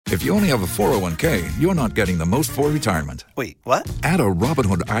If you only have a 401k, you're not getting the most for retirement. Wait, what? Add a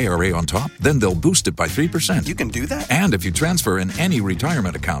Robinhood IRA on top, then they'll boost it by 3%. You can do that? And if you transfer in any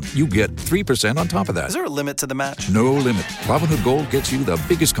retirement account, you get 3% on top of that. Is there a limit to the match? No limit. Robinhood Gold gets you the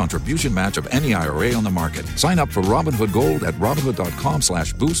biggest contribution match of any IRA on the market. Sign up for Robinhood Gold at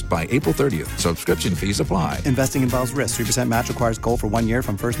Robinhood.com/boost by April 30th. Subscription fees apply. Investing involves risk. 3% match requires gold for 1 year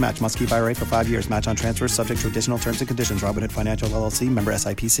from first match. Must keep IRA for 5 years. Match on transfers subject to additional terms and conditions. Robinhood Financial LLC, member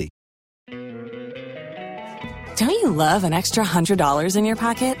SIPC. Don't you love an extra $100 in your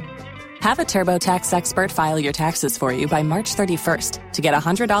pocket? Have a TurboTax expert file your taxes for you by March 31st to get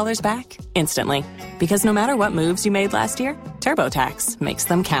 $100 back instantly. Because no matter what moves you made last year, TurboTax makes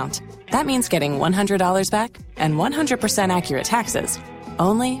them count. That means getting $100 back and 100% accurate taxes,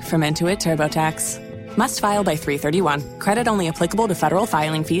 only from Intuit TurboTax. Must file by 3/31. Credit only applicable to federal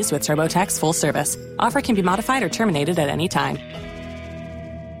filing fees with TurboTax full service. Offer can be modified or terminated at any time.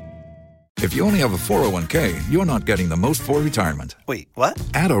 If you only have a 401k, you're not getting the most for retirement. Wait, what?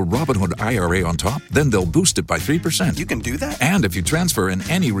 Add a Robinhood IRA on top, then they'll boost it by 3%. You can do that? And if you transfer in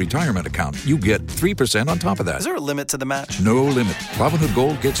any retirement account, you get 3% on top of that. Is there a limit to the match? No limit. Robinhood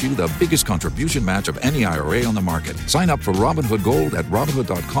Gold gets you the biggest contribution match of any IRA on the market. Sign up for Robinhood Gold at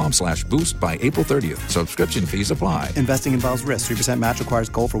Robinhood.com/boost by April 30th. Subscription fees apply. Investing involves risk. 3% match requires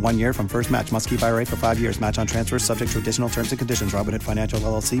gold for 1 year from first match. Must keep IRA for 5 years. Match on transfers subject to additional terms and conditions. Robinhood Financial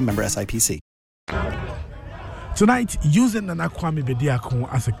LLC, member SIPC. Tonight, using Nana Kwame Bediako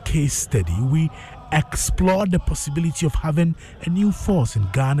as a case study, we explore the possibility of having a new force in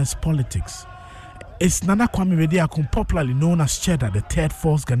Ghana's politics. Is Nana Kwame Bediako, popularly known as Cheddar, the third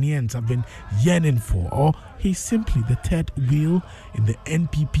force Ghanaians have been yearning for, or he's simply the third wheel in the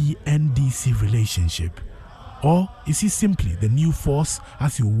NPP-NDC relationship? Or is he simply the new force,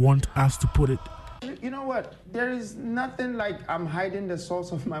 as you want us to put it? You know what? There is nothing like I'm hiding the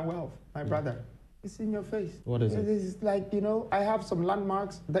source of my wealth, my brother. It's in your face. What is it? It's like, I have some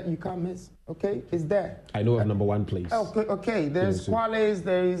landmarks that you can't miss, okay? It's there. I know of number one place. Okay. There's Kwale's,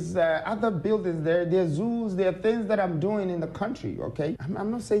 there's other buildings there, there's zoos, there are things that I'm doing in the country, okay? I'm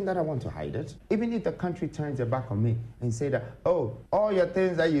not saying that I want to hide it. Even if the country turns their back on me and say that, oh, all your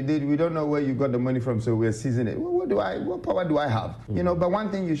things that you did, we don't know where you got the money from, so we're seizing it. What power do I have? But one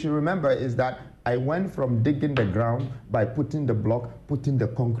thing you should remember is that I went from digging the ground by putting the block, putting the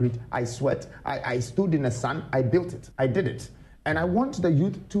concrete. I sweat. I stood in the sun. I built it. I did it. And I want the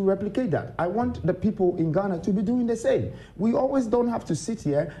youth to replicate that. I want the people in Ghana to be doing the same. We always don't have to sit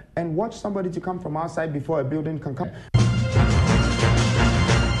here and watch somebody to come from outside before a building can come.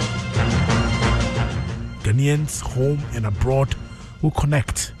 Ghanaians home and abroad will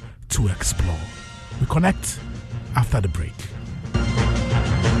connect to explore. We connect after the break.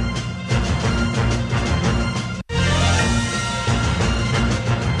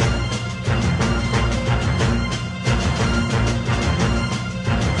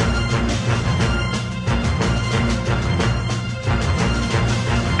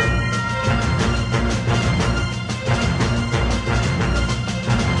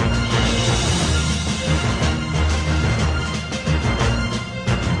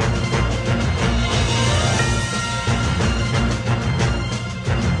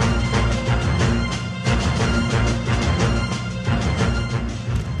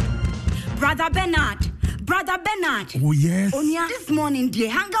 Oh, yes. Onya, this morning, the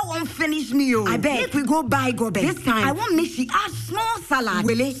hunger won't finish me. I beg. If we go buy go back. This time, I want me to add small salad,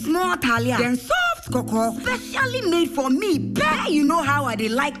 really small talia, then soft cocoa, specially made for me. Bear, you know how I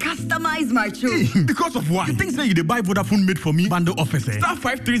like customize my choice. Because of what? You think that you buy Vodafone made for me bundle offers? Star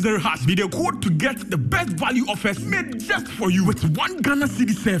 530 has be the code to get the best value offers made just for you. With 1 Ghana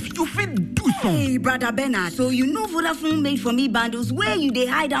cedi safe, you fit do some. Hey, brother Bernard, so you know Vodafone made for me bundles where you they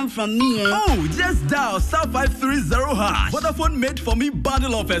hide them from me, eh? Oh, just dial star 530 hash. Vodafone made for me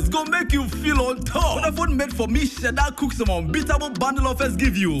bundle offers go make you feel on top. Vodafone made for me cheddar cook some unbeatable bundle offers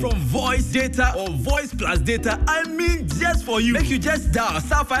give you from voice data or voice plus data. I mean just for you. Make you just dial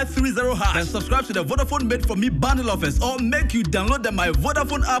star 530 hash and subscribe to the Vodafone made for me bundle offers, or make you download the My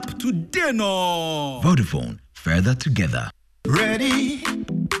Vodafone app today. No. Vodafone, further together. Ready?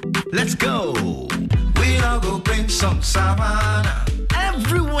 Let's go. We all go bring some savannah.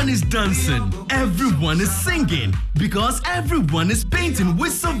 Everyone is dancing, everyone is singing, because everyone is painting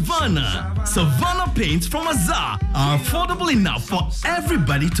with Savannah. Savannah paints from Azar are affordable enough for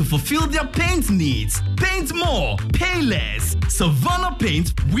everybody to fulfill their paint needs. Paint more, pay less. Savannah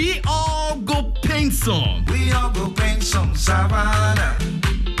paint, we all go paint some. We all go paint some Savannah.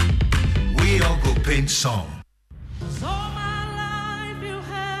 We all go paint some.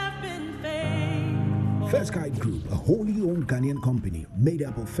 First Sky Group, a wholly owned Ghanaian company made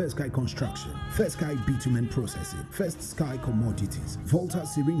up of First Sky Construction, First Sky Bitumen Processing, First Sky Commodities, Volta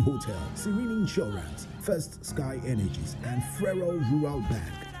Serene Hotel, Serene Insurance, First Sky Energies, and Frero Rural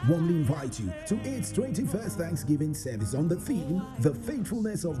Bank warmly invite you to its 21st Thanksgiving service on the theme, The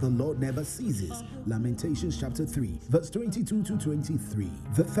Faithfulness of the Lord Never Ceases, Lamentations chapter 3, verse 22 to 23.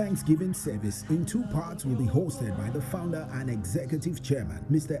 The Thanksgiving service in 2 parts will be hosted by the founder and executive chairman,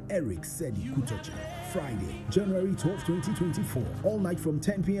 Mr. Eric Sedi Kutocha. Friday, January 12, 2024, all night from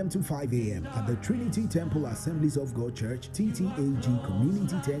 10 p.m. to 5 a.m. at the Trinity Temple Assemblies of God Church, TTAG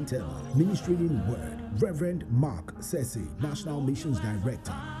Community 10 Terminal. Ministering in Word, Reverend Mark Sese, National Missions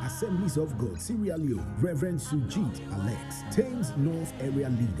Director, Assemblies of God, Sierra Leone, Reverend Sujit Alex, Thames North Area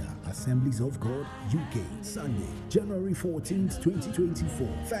Leader, Assemblies of God, UK. Sunday, January 14th, 2024,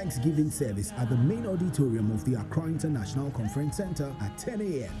 Thanksgiving service at the main auditorium of the Accra International Conference Center at 10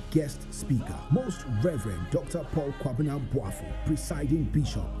 a.m. Guest speaker, Most Reverend Dr. Paul Kwabena Boafo, Presiding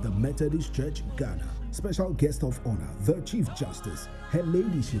Bishop, the Methodist Church, Ghana. Special guest of honor, the Chief Justice, Her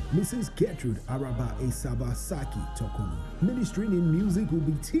Ladyship, Mrs. Gertrude Araba Esaba Saki Tokono. Ministering in music will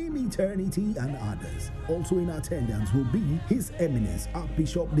be Team Eternity and others. Also in attendance will be His Eminence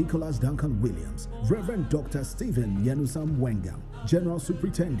Archbishop Nicholas Duncan Williams, Reverend Dr. Stephen Yanusam Wengam, General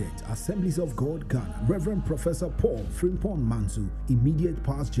Superintendent, Assemblies of God, Ghana, Reverend Professor Paul Frimpong Mansu, Immediate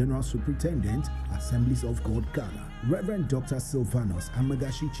Past General Superintendent, Assemblies of God, Ghana, Reverend Dr. Silvanus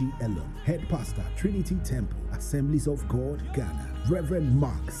Amagashichi Elon, Head Pastor, Trinity Temple, Assemblies of God, Ghana, Reverend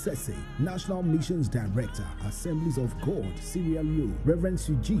Mark Sese, National Missions Director, Assemblies of God, Sierra Leone, Reverend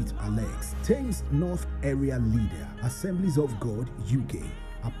Sujit Alex, Thames North Area Leader, Assemblies of God, UK,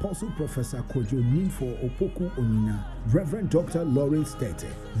 Apostle Professor Kojo Ninfo Opoku Onina, Reverend Dr. Lawrence Tete,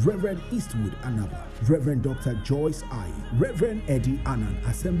 Reverend Eastwood Anaba, Reverend Dr. Joyce I, Reverend Eddie Annan,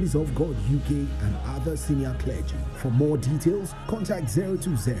 Assemblies of God UK, and other senior clergy. For more details, contact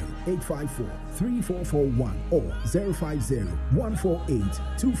 020-854-3441 or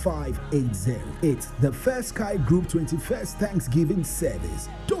 050-148-2580. It's the First Sky Group 21st Thanksgiving service.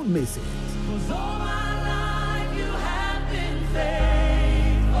 Don't miss it. 'Cause all my life you have been faithful.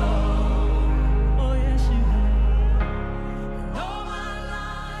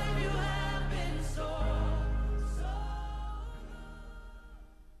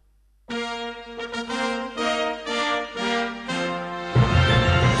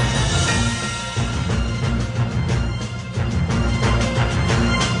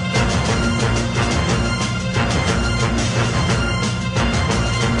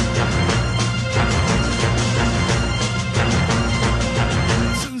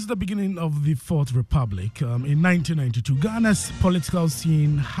 The beginning of the Fourth Republic, in 1992, Ghana's political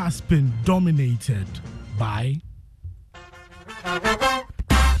scene has been dominated by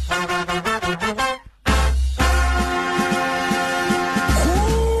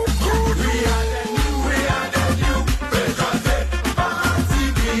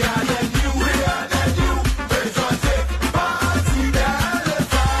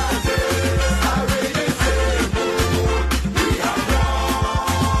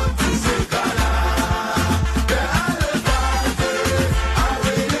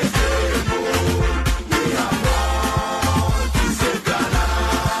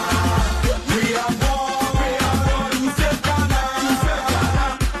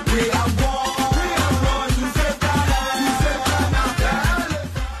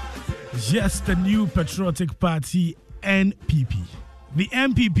the new patriotic party NPP, the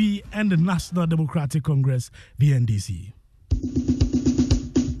MPP, and the National Democratic Congress, the NDC.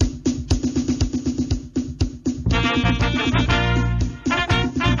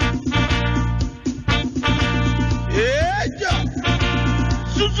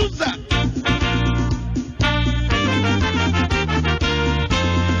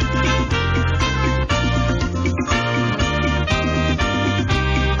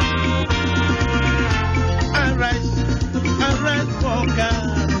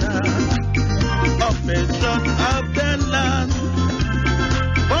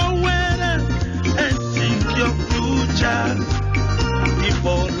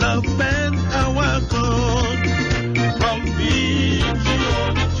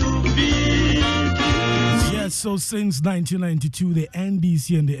 So since 1992, the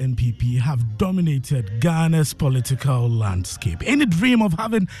NDC and the NPP have dominated Ghana's political landscape. Any dream of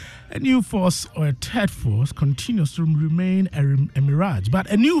having a new force or a third force continues to remain a mirage.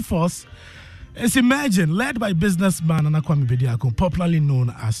 But a new force is emerging, led by businessman Nana Kwame Bediako, popularly known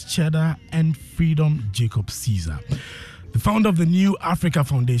as Cheddar and Freedom Jacob Caesar. The founder of the New Africa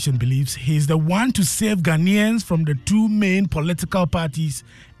Foundation believes he is the one to save Ghanaians from the two main political parties,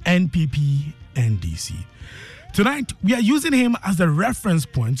 NPP NDC. Tonight, we are using him as the reference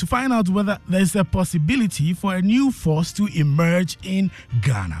point to find out whether there's a possibility for a new force to emerge in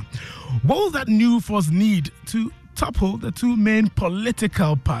Ghana. What will that new force need to topple the two main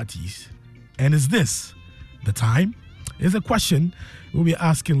political parties? And is this the time? Is a question we'll be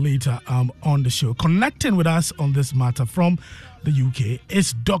asking later on the show. Connecting with us on this matter from the UK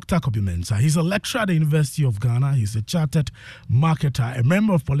is Dr. Kobi Mensah. He's a lecturer at the University of Ghana. He's a chartered marketer, a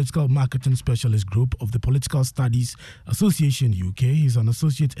member of Political Marketing Specialist Group of the Political Studies Association UK. He's an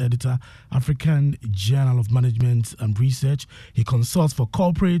associate editor, African Journal of Management and Research. He consults for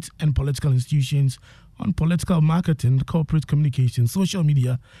corporate and political institutions on political marketing, corporate communication, social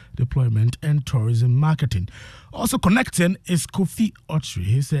media deployment, and tourism marketing. Also connecting is Kofi Otri.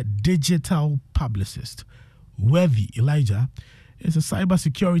 He's a digital publicist. Worthy Elijah is a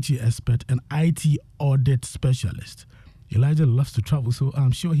cybersecurity expert and IT audit specialist. Elijah loves to travel, so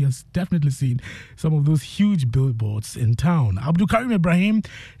I'm sure he has definitely seen some of those huge billboards in town. Abdul Karim Ibrahim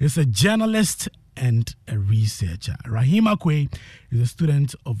is a journalist and a researcher. Rahim Akwe is a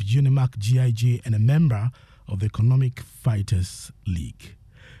student of Unimac GIJ and a member of the Economic Fighters League.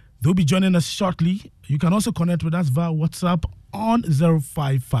 They'll be joining us shortly. You can also connect with us via WhatsApp on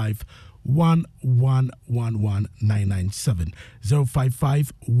 055 1111997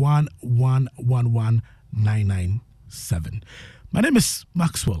 055 1111997. My name is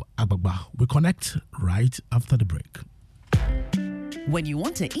Maxwell Agbagba. We connect right after the break. When you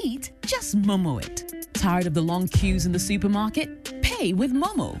want to eat, just Momo it. Tired of the long queues in the supermarket? Pay with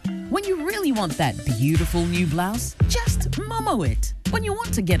Momo. When you really want that beautiful new blouse, just Momo it. When you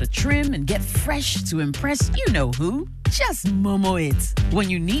want to get a trim and get fresh to impress you know who, just Momo it. When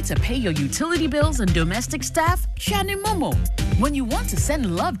you need to pay your utility bills and domestic staff, Shani Momo. When you want to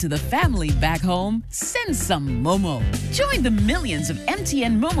send love to the family back home, send some Momo. Join the millions of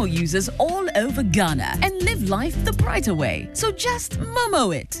MTN Momo users all over Ghana and live life the brighter way. So just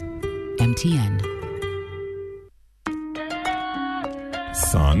Momo it. MTN.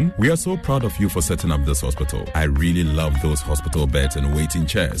 Son, we are so proud of you for setting up this hospital. I really love those hospital beds and waiting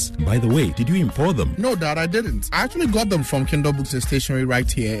chairs. By the way, did you import them? No, Dad, I didn't. I actually got them from Kindle Books and Stationery right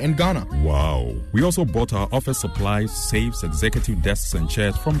here in Ghana. Wow. We also bought our office supplies, safes, executive desks and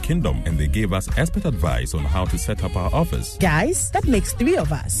chairs from Kingdom, and they gave us expert advice on how to set up our office. Guys, that makes 3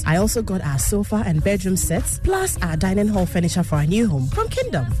 of us. I also got our sofa and bedroom sets, plus our dining hall furniture for our new home from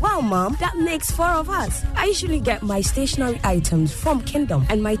Kingdom. Wow, Mom, that makes 4 of us. I usually get my stationery items from Kingdom,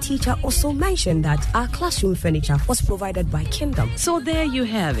 and my teacher also mentioned that our classroom furniture was provided by Kingdom. So there you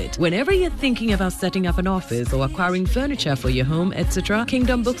have it. Whenever you're thinking about setting up an office or acquiring furniture for your home, etc.,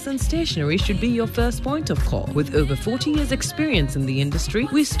 Kingdom Books and Stationery should be your first point of call. With over 40 years experience in the industry,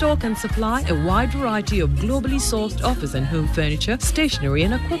 we stock and supply a wide variety of globally sourced office and home furniture, stationery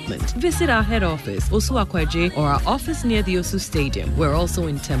and equipment. Visit our head office, Osu Akwaje, or our office near the Osu Stadium. We're also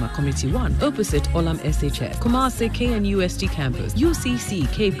in Tema Community 1, opposite Olam SHS, Kumasi KNUST campus, UCC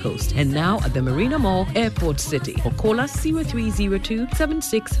Cape Coast, and now at the Marina Mall, Airport City. Or call us 0302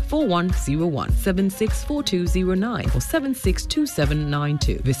 764101, 764209, or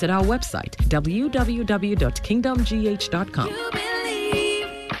 762792. Visit our website www.kingdomgh.com.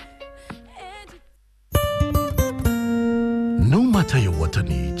 No matter your water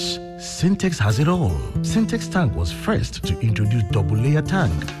needs, Sintex has it all. Sintex tank was first to introduce double layer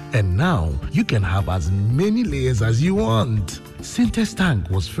tank, and now you can have as many layers as you want. Sintex tank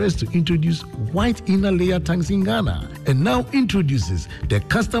was first to introduce white inner layer tanks in Ghana, and now introduces the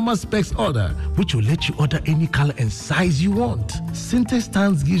customer specs order, which will let you order any color and size you want. Sintex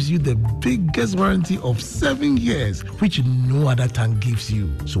tanks gives you the biggest warranty of 7 years, which no other tank gives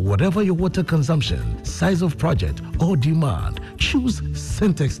you. So whatever your water consumption, size of project, or demand, choose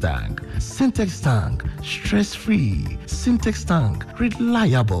Sintex tank. Sintex tank, stress-free. Sintex tank,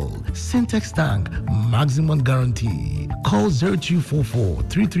 reliable. Sintex tank, maximum guarantee. Call 0244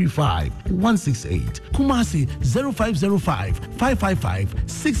 335 168, Kumasi 0505 555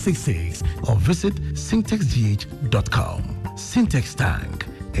 666, or visit syntexgh.com. Sintex tank,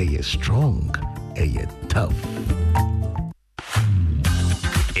 a strong, a tough.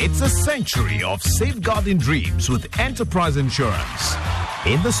 It's a century of safeguarding dreams with Enterprise Insurance.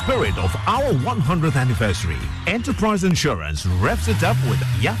 In the spirit of our 100th anniversary, Enterprise Insurance revs it up with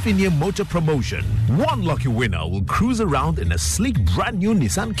Yafinia Motor Promotion. One lucky winner will cruise around in a sleek brand new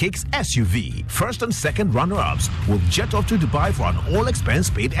Nissan Kicks SUV. First and second runner-ups will jet off to Dubai for an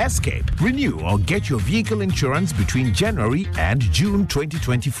all-expense-paid escape. Renew or get your vehicle insurance between January and June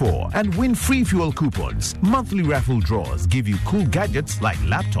 2024 and win free fuel coupons. Monthly raffle draws give you cool gadgets like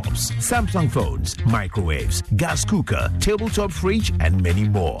laptops, Samsung phones, microwaves, gas cooker, tabletop fridge, and many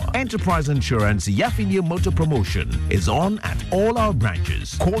anymore. Enterprise Insurance Yafinia Motor Promotion is on at all our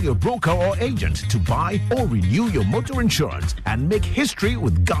branches. Call your broker or agent to buy or renew your motor insurance and make history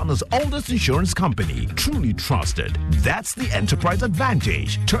with Ghana's oldest insurance company. Truly trusted. That's the Enterprise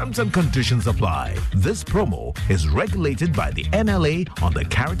Advantage. Terms and conditions apply. This promo is regulated by the NLA on the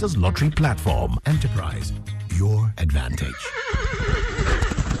Caritas Lottery platform. Enterprise, your advantage.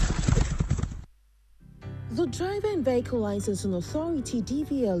 The Driver and Vehicle Licensing Authority,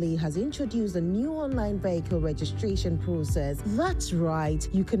 DVLA, has introduced a new online vehicle registration process. That's right.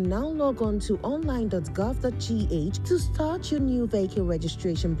 You can now log on to online.gov.gh to start your new vehicle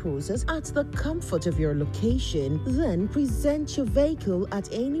registration process at the comfort of your location. Then present your vehicle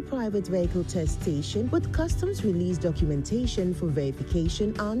at any private vehicle test station with customs release documentation for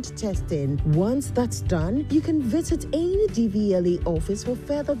verification and testing. Once that's done, you can visit any DVLA office for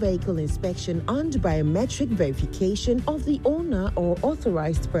further vehicle inspection and biometric verification of the owner or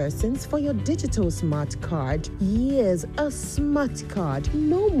authorized persons for your digital smart card. Yes, a smart card.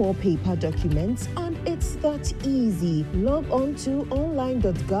 No more paper documents, and it's that easy. Log on to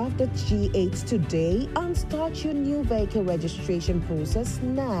online.gov.gh today and start your new vehicle registration process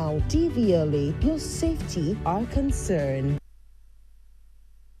now. DVLA, your safety, our concern.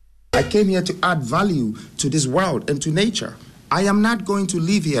 I came here to add value to this world and to nature. I am not going to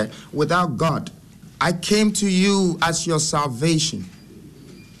live here without God. I came to you as your salvation.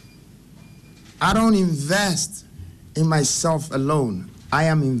 I don't invest in myself alone. I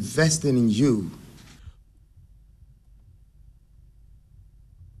am investing in you.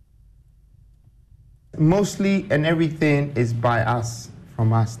 Mostly and everything is by us,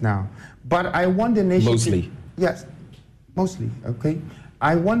 from us now. But I want the nation Mostly? Yes, mostly, okay?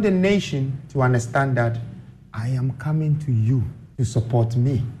 I want the nation to understand that I am coming to you to support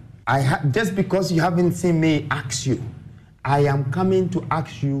me. Just because you haven't seen me ask you, I am coming to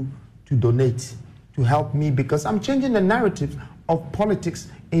ask you to donate, to help me, because I'm changing the narrative of politics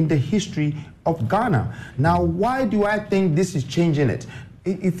in the history of Ghana. Now, why do I think this is changing it?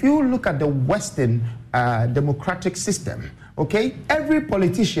 If you look at the Western democratic system, okay, every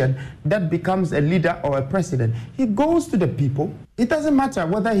politician that becomes a leader or a president, he goes to the people. It doesn't matter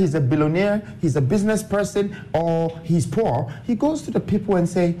whether he's a billionaire, he's a business person, or he's poor. He goes to the people and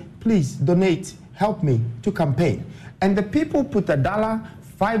say, please donate, help me to campaign. And the people put $1,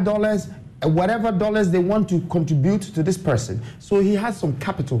 $5, whatever dollars they want to contribute to this person. So he has some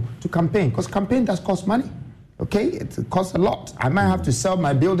capital to campaign, because campaign does cost money. Okay, it costs a lot. I might have to sell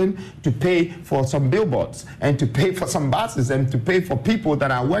my building to pay for some billboards and to pay for some buses and to pay for people that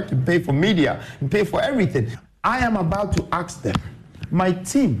are working, pay for media and pay for everything. I am about to ask them. My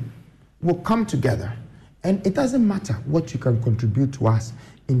team will come together, and it doesn't matter what you can contribute to us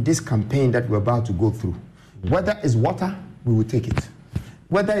in this campaign that we're about to go through. Whether it's water, we will take it.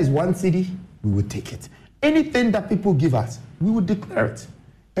 Whether it's 1 city, we will take it. Anything that people give us, we will declare it.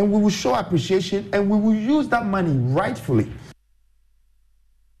 And we will show appreciation, and we will use that money rightfully.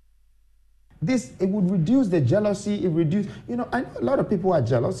 It would reduce the jealousy, I know a lot of people are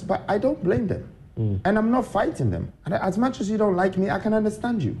jealous, but I don't blame them. And I'm not fighting them. And as much as you don't like me, I can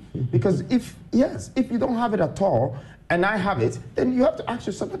understand you. Because if you don't have it at all, and I have it, then you have to ask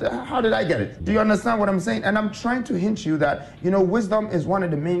yourself, how did I get it? Do you understand what I'm saying? And I'm trying to hint you that, wisdom is one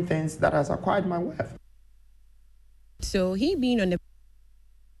of the main things that has acquired my wealth. So he being on the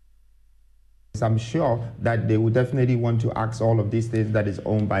I'm sure that they would definitely want to ask all of these things that is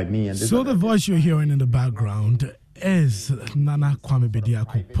owned by me. And so the voice you're hearing in the background is Nana Kwame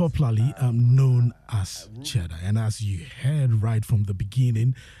Bediako, popularly known as Cheddar. And as you heard right from the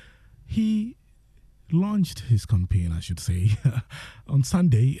beginning, he launched his campaign, I should say, on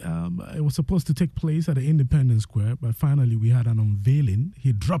Sunday. It was supposed to take place at the Independence Square, but finally we had an unveiling.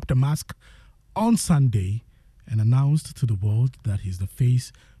 He dropped the mask on Sunday and announced to the world that he's the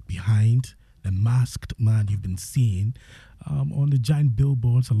face behind the masked man you've been seeing on the giant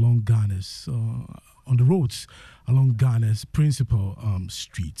billboards along Ghana's, on the roads along Ghana's principal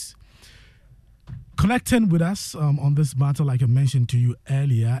streets. Connecting with us on this matter, like I mentioned to you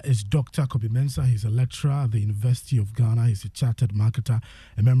earlier, is Dr. Kobe Mensah. He's a lecturer at the University of Ghana. He's a chartered marketer,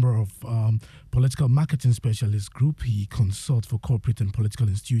 a member of Political Marketing Specialist Group. He consults for corporate and political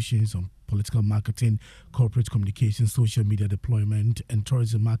institutions on political marketing, corporate communication, social media deployment, and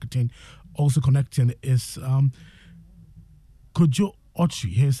tourism marketing. Also connecting is Kojo Otri.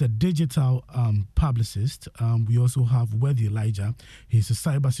 He's a digital publicist. We also have Worthy Elijah. He's a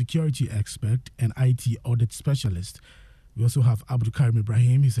cybersecurity expert and IT audit specialist. We also have Abdul Karim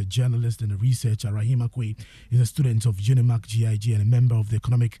Ibrahim. He's a journalist and a researcher. Rahim Akwe is a student of Unimac GIG and a member of the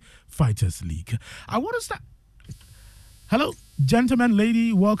Economic Fighters League. I want to start. Hello, gentlemen,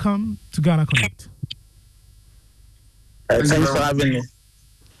 lady, welcome to Ghana Connect. Thanks for having me.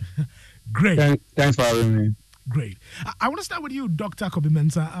 Great. Thanks for having me. Great. I want to start with you, Dr. Kobe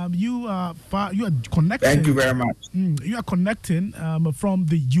Mensah. You are connecting. Thank you very much. You are connecting from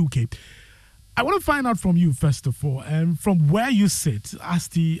the UK. I want to find out from you first of all, and from where you sit as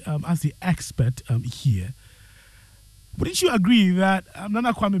the expert here. Wouldn't you agree that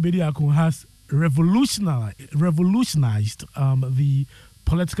Nana Kwame Bediako has revolutionized the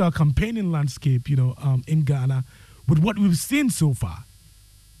political campaigning landscape, in Ghana, with what we've seen so far?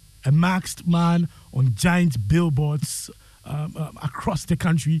 A masked man on giant billboards across the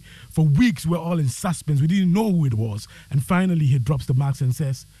country. For weeks, we're all in suspense. We didn't know who it was. And finally, he drops the mask and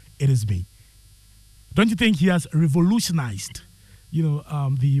says, "It is me." Don't you think he has revolutionized,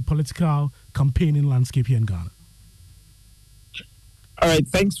 the political campaigning landscape here in Ghana? All right,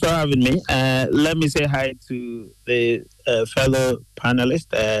 thanks for having me. Let me say hi to the fellow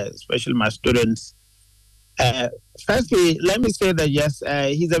panelists, especially my students. Firstly, let me say that, yes,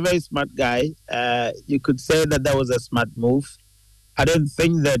 he's a very smart guy. You could say that was a smart move. I don't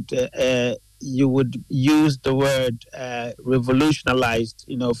think that you would use the word revolutionized,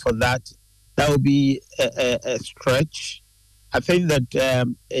 for that. That would be a stretch. I think that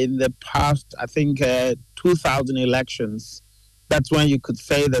in the past, 2000 elections, that's when you could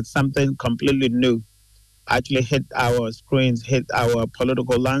say that something completely new actually hit our screens, hit our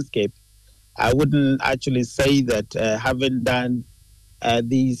political landscape. I wouldn't actually say that having done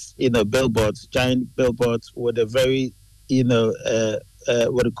these, billboards, giant billboards with a very,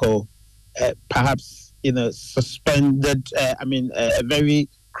 perhaps, suspended, a very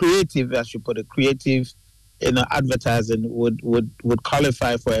creative, I should put it, creative, advertising would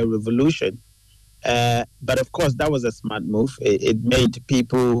qualify for a revolution. But of course, that was a smart move. It made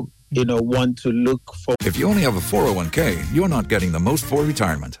people, want to look for... If you only have a 401k, you're not getting the most for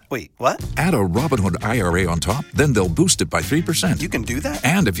retirement. Wait, what? Add a Robinhood IRA on top, then they'll boost it by 3%. You can do that?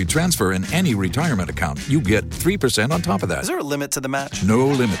 And if you transfer in any retirement account, you get 3% on top of that. Is there a limit to the match? No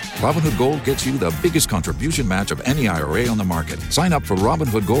limit. Robinhood Gold gets you the biggest contribution match of any IRA on the market. Sign up for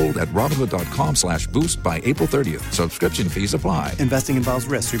Robinhood Gold at Robinhood.com/boost by April 30th. Subscription fees apply. Investing involves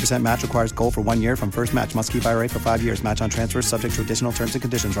risk. 3% match requires gold for 1 year from first match. Must keep IRA for 5 years. Match on transfers subject to additional terms and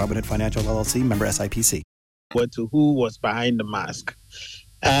conditions. Robinhood Financial LLC, member SIPC. To who was behind the mask.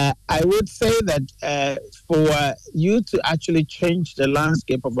 I would say that for you to actually change the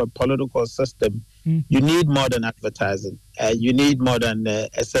landscape of a political system, you need more than advertising. You need more than a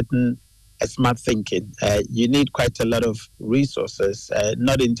smart thinking. You need quite a lot of resources,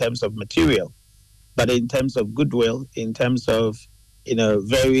 not in terms of material, but in terms of goodwill, in terms of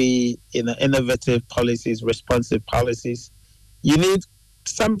very innovative policies, responsive policies. You need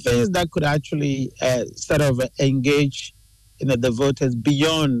some things that could actually engage the voters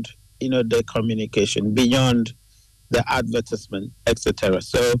beyond the communication, beyond the advertisement, etc.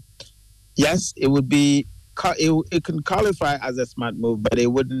 So yes, it would be it can qualify as a smart move, but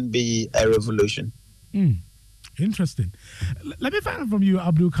it wouldn't be a revolution. Interesting. Let me find out from you,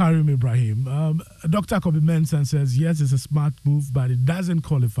 Abdul Karim Ibrahim. Dr. Kobe Mensah says yes, it's a smart move, but it doesn't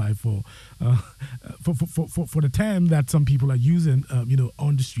qualify for the term that some people are using,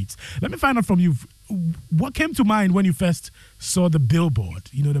 on the streets. Let me find out from you, what came to mind when you first saw the billboard?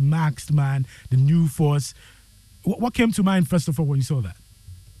 The masked man, the new force. What came to mind first of all when you saw that?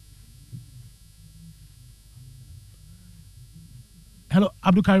 Hello,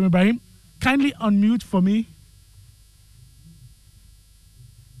 Abdul Karim Ibrahim. Kindly unmute for me.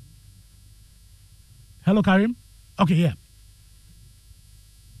 Hello, Karim. Okay, yeah.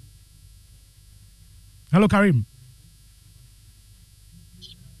 Hello, Karim.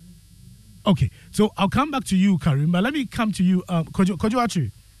 Okay, so I'll come back to you, Karim, but let me come to you, Kojo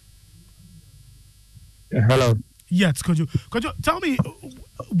Achi. Hello. Yes, Kojo, tell me,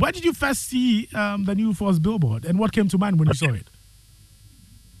 where did you first see the new force billboard, and what came to mind when you saw it?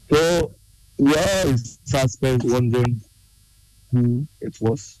 So, we are in suspense wondering who it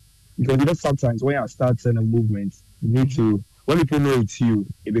was. Because sometimes when you are starting a movement, you need to, when people know it's you,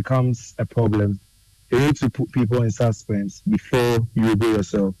 it becomes a problem. You need to put people in suspense before you reveal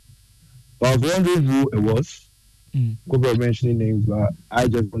yourself. But I was wondering who it was. People were mentioning names, but I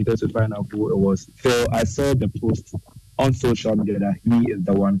just wanted to find out who it was. So I saw the post on social media that he is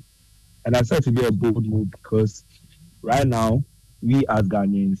the one. And I said to be a bold move because right now, we as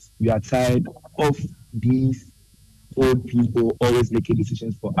Ghanaians, we are tired of these old people always making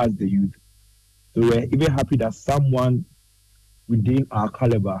decisions for us, the youth. So we're even happy that someone within our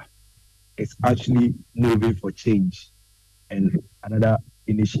caliber is actually moving for change and another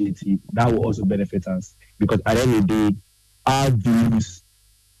initiative that will also benefit us. Because at the end of the day, our views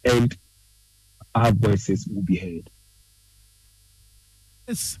and our voices will be heard.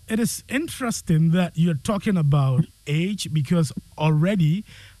 It is interesting that you're talking about age, because already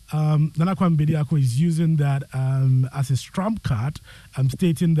Nana Kwame Bediako is using that as his trump card,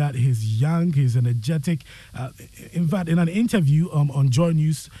 stating that he's young, he's energetic. In fact, in an interview on Joy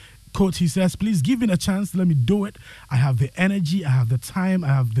News, quote, he says, "Please give me a chance, let me do it. I have the energy, I have the time, I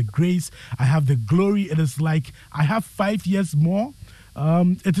have the grace, I have the glory. It is like I have 5 years more.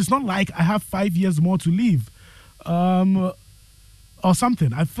 It is not like I have 5 years more to live. Or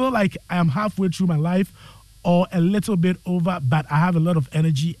something. I feel like I am halfway through my life or a little bit over, but I have a lot of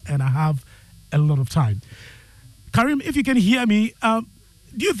energy and I have a lot of time." Karim, if you can hear me,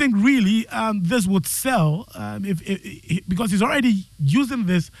 do you think really this would sell because he's already using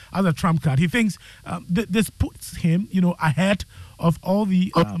this as a trump card? He thinks this puts him, ahead of all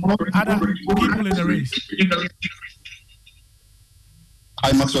the other people in the race.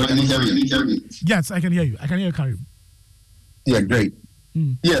 Hi, Maxwell, can you hear me? Yes, I can hear you. I can hear you, Karim. Yeah, great.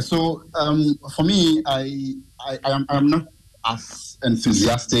 Yeah, so for me, I'm not as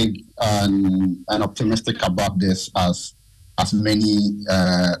enthusiastic and optimistic about this as many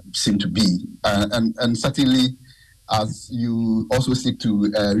seem to be, and certainly as you also seek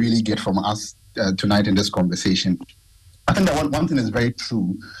to really get from us tonight in this conversation. I think that one thing is very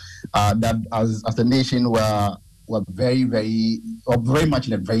true, that as a nation we're very much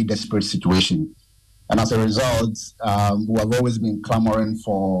in a very desperate situation. And as a result, we have always been clamoring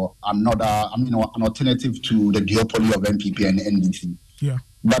for an alternative to the duopoly of NPP and NDC. Yeah.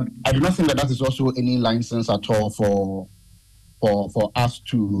 But I do not think that is also any license at all for us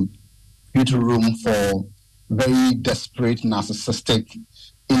to create room for very desperate, narcissistic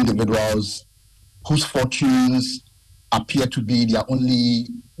individuals whose fortunes appear to be their only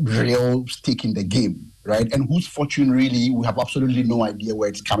real stake in the game, right? And whose fortune really, we have absolutely no idea where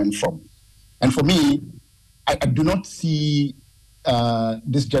it's coming from. And for me, I do not see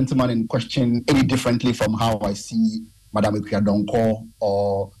this gentleman in question any differently from how I see Madame Ikuyadonko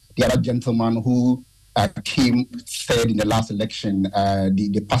or the other gentleman who came third in the last election,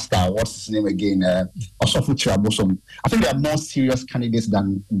 the pastor, what's his name again? Osofu Chirabosom. I think there are more serious candidates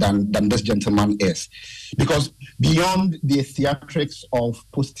than this gentleman is. Because beyond the theatrics of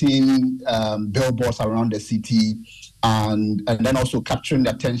posting billboards around the city, and then also capturing the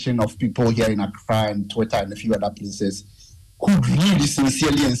attention of people here in Accra and Twitter and a few other places, who really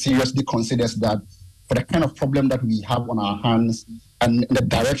sincerely and seriously considers that for the kind of problem that we have on our hands and the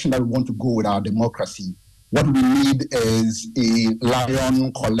direction that we want to go with our democracy, what we need is a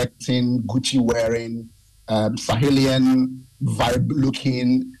lion collecting, Gucci wearing, Sahelian vibe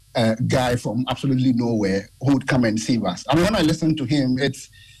looking guy from absolutely nowhere who would come and save us. I mean, when I listen to him,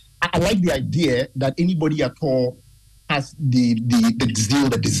 I like the idea that anybody at all has the zeal,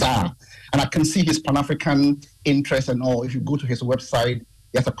 the desire. And I can see his Pan-African interest and all. If you go to his website,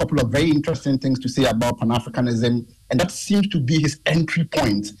 he has a couple of very interesting things to say about Pan-Africanism, and that seems to be his entry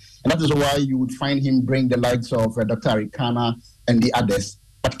point. And that is why you would find him bring the likes of Dr. Arikana and the others.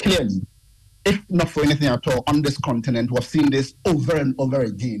 But clearly, if not for anything at all, on this continent, we've seen this over and over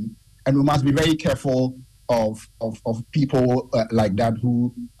again, and we must be very careful of people like that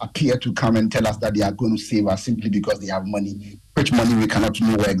who appear to come and tell us that they are going to save us simply because they have money, which money we cannot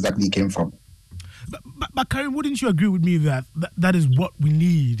know where exactly it came from. But Karim, wouldn't you agree with me that is what we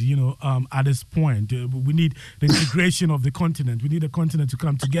need, at this point? We need the integration of the continent. We need the continent to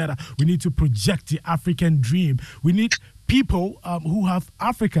come together. We need to project the African dream. We need people who have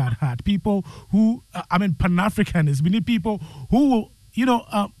Africa at heart, people who, Pan-Africanists. We need people who will,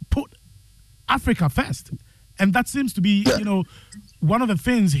 put Africa first. And that seems to be, one of the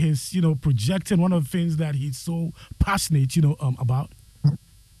things he's, projecting, one of the things that he's so passionate, about.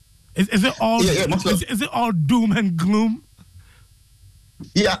 Is it all? Is it all doom and gloom?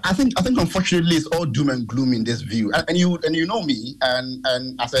 Yeah, I think unfortunately it's all doom and gloom in this view. And you know me, and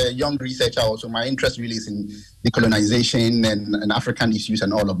as a young researcher also, my interest really is in decolonization and African issues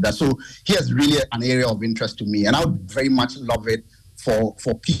and all of that. So here's really an area of interest to me, and I would very much love it for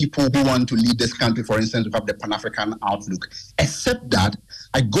people who want to lead this country, for instance, to have the Pan-African outlook. Except that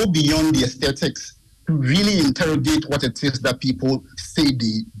I go beyond the aesthetics to really interrogate what it is that people say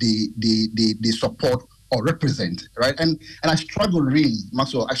they support or represent, right? And I struggle really,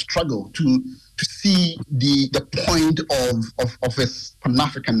 Maxwell, I struggle to see the point of his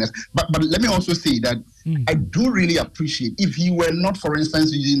Pan-Africanness. But let me also say that I do really appreciate if he were not, for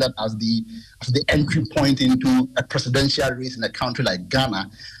instance, using that as the entry point into a presidential race in a country like Ghana,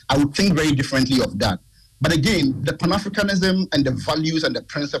 I would think very differently of that. But again, the Pan-Africanism and the values and the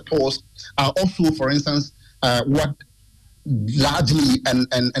principles are also, for instance, what largely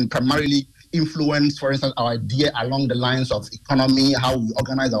and primarily influence, for instance, our idea along the lines of economy, how we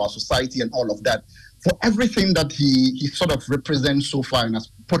organize our society and all of that. For everything that he sort of represents so far and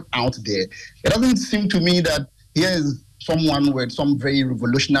has put out there, it doesn't seem to me that here is someone with some very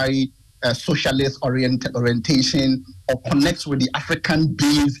revolutionary socialist orientation or connects with the African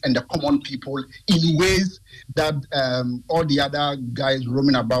base and the common people in ways that all the other guys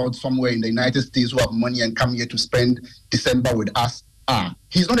roaming about somewhere in the United States who have money and come here to spend December with us are.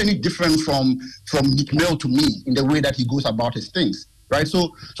 He's not any different from Nick Mill to me in the way that he goes about his things, right?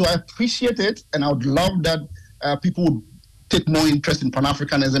 So I appreciate it, and I would love that people would take more interest in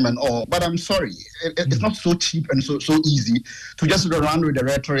Pan-Africanism and all. But I'm sorry, it's not so cheap and so easy to just run around with the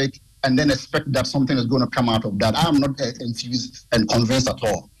rhetoric and then expect that something is going to come out of that. I'm not enthused and convinced at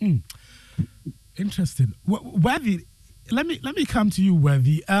all. Interesting. Worthy, let me come to you,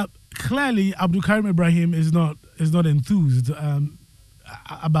 Worthy. Clearly, Abdul Karim Ibrahim is not enthused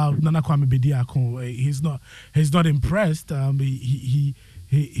about Nana Kwame Bediako. He's not impressed.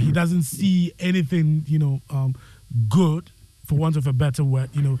 He doesn't see anything, good, for want of a better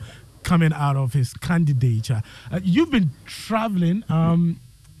word, coming out of his candidature. You've been traveling.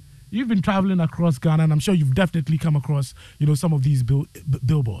 You've been traveling across Ghana, and I'm sure you've definitely come across, some of these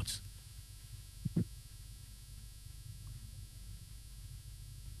billboards.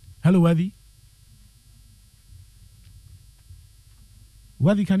 Hello, Worthy.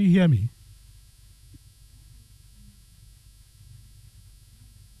 Worthy, can you hear me?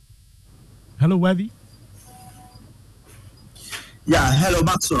 Hello, Worthy. Yeah, hello,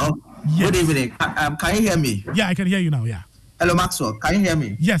 Maxwell. Yes. Good evening. Can you hear me? Yeah, I can hear you now, yeah. Hello, Maxwell. Can you hear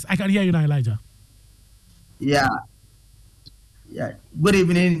me? Yes, I can hear you now, Elijah. Yeah. Good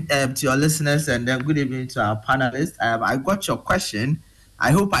evening to your listeners, and then good evening to our panelists. I got your question.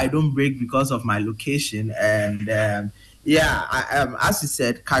 I hope I don't break because of my location. And as you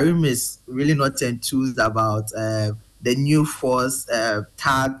said, Karim is really not enthused about the new force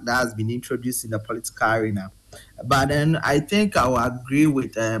tag that has been introduced in the political arena. But then I think I will agree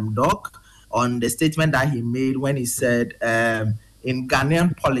with Doc on the statement that he made when he said in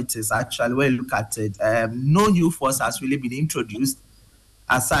Ghanaian politics, actually, when you look at it, no new force has really been introduced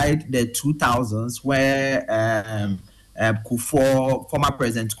aside the 2000s where former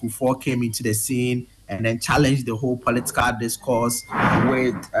President Kufuor came into the scene and then challenged the whole political discourse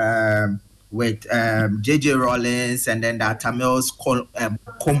with J.J. Rawlings and then the Tamils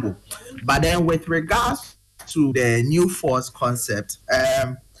combo. But then with regards to the new force concept,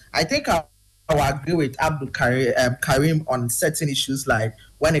 I think I agree with Abdul Karim on certain issues, like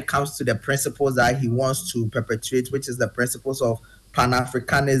when it comes to the principles that he wants to perpetuate, which is the principles of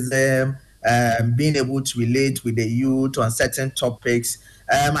Pan-Africanism, being able to relate with the youth on certain topics.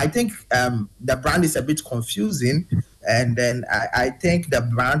 I think the brand is a bit confusing, and then I think the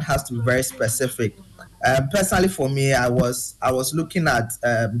brand has to be very specific. Personally, for me, I was looking at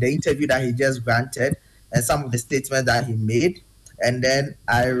the interview that he just granted and some of the statements that he made, and then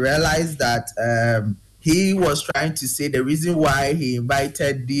I realized that he was trying to say the reason why he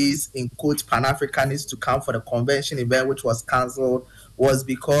invited these, in quotes, Pan-Africanists to come for the convention event, which was cancelled, was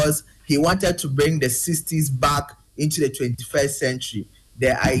because he wanted to bring the 60s back into the 21st century,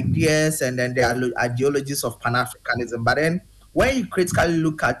 the ideas and then the ideologies of Pan-Africanism. But then when you critically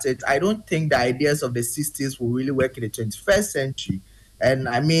look at it, I don't think the ideas of the 60s will really work in the 21st century. And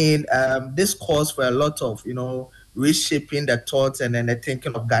I mean, this calls for a lot of, reshaping the thoughts and then the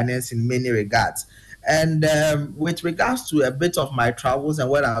thinking of Ghanaians in many regards. And with regards to a bit of my travels and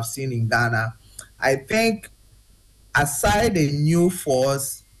what I've seen in Ghana, I think aside a new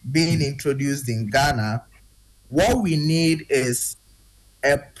force being introduced in Ghana, what we need is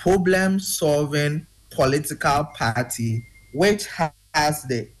a problem-solving political party which has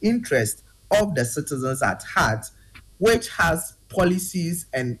the interest of the citizens at heart, which has policies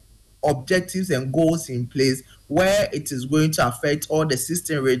and objectives and goals in place where it is going to affect all the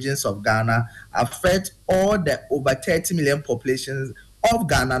 16 regions of Ghana, affect all the over 30 million populations of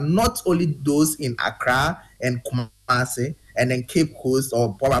Ghana, not only those in Accra and Kumasi and then Cape Coast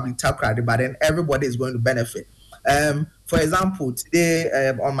or probably Takoradi, but then everybody is going to benefit. For example,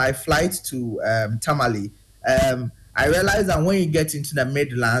 today on my flight to Tamale, I realized that when you get into the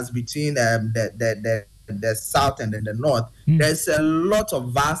Midlands between the south and then the north, there's a lot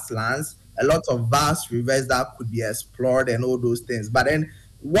of vast lands, a lot of vast rivers that could be explored and all those things. But then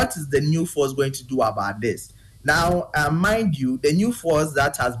what is the new force going to do about this? Now, mind you, the new force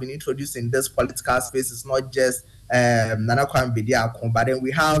that has been introduced in this political space is not just Nana Kwame Bediako, but then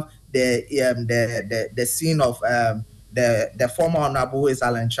we have the scene of the former Honorable is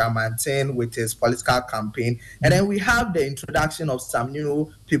Alan Chamantin with his political campaign. And then we have the introduction of some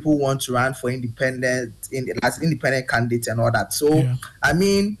new people who want to run for as independent candidates and all that. So, I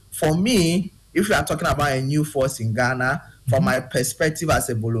mean, for me, if we are talking about a new force in Ghana, from my perspective as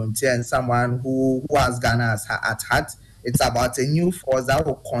a volunteer and someone who has Ghana at heart, it's about a new force that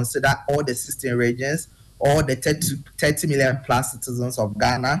will consider all the 16 regions, all the 30 million plus citizens of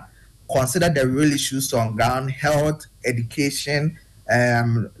Ghana, consider the real issues on ground: health, education,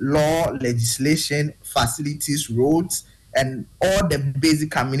 law, legislation, facilities, roads, and all the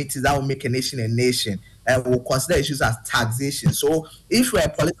basic communities that will make a nation a nation. And we'll consider issues as taxation. So if we're a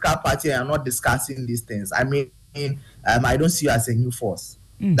political party and are not discussing these things, I mean, I don't see you as a new force.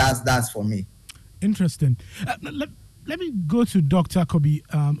 That's for me. Interesting. Let me go to Dr. Kobe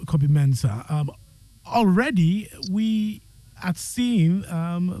Mensah. Already, we had seen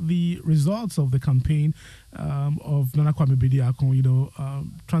the results of the campaign of Nana Kwame Bediako,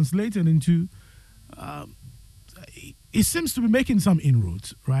 translated into. It seems to be making some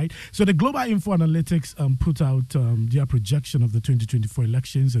inroads, right? So the Global Info Analytics put out their projection of the 2024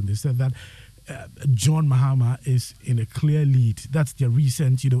 elections, and they said that John Mahama is in a clear lead. That's their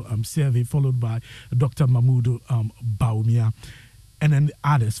recent, survey, followed by Dr. Mahmoud Baumia, and then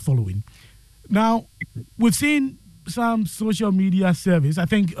others following. Now, we've seen some social media surveys. I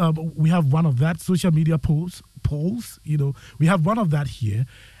think we have one of that, social media polls. We have one of that here,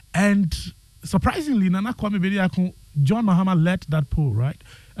 and surprisingly, Nana Kwame Bediako, John Mahama led that poll, right?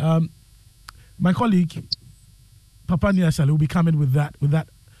 My colleague Papa Niasale will be coming with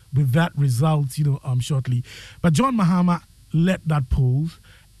that result, shortly. But John Mahama led that poll,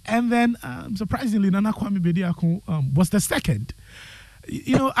 and then surprisingly, Nana Kwame Bediako was the second.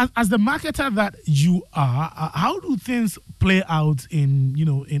 As the marketer that you are, how do things play out in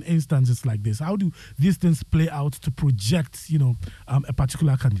instances like this? How do these things play out to project, a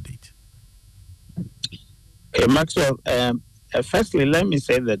particular candidate? Okay, Maxwell. Firstly, let me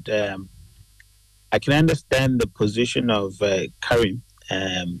say that I can understand the position of Karim.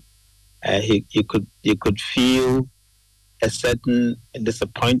 You could feel a certain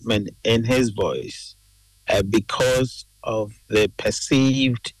disappointment in his voice because of the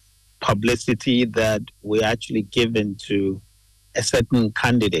perceived publicity that we actually given to a certain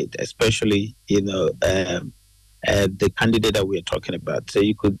candidate, especially the candidate that we're talking about. So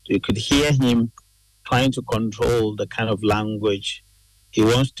you could hear him trying to control the kind of language he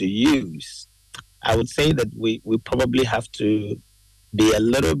wants to use. I would say that we probably have to be a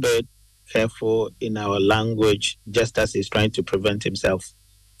little bit careful in our language, just as he's trying to prevent himself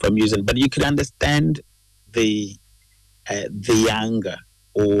from using. But you can understand the anger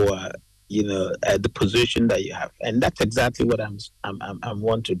or the position that you have, and that's exactly what I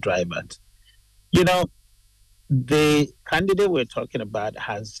want to drive at. The candidate we're talking about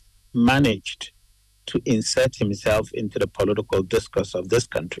has managed to insert himself into the political discourse of this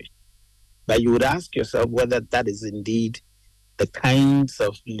country. But you would ask yourself whether that is indeed the kinds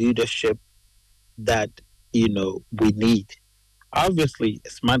of leadership that, we need. Obviously, a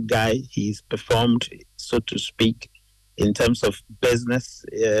smart guy, he's performed, so to speak, in terms of business.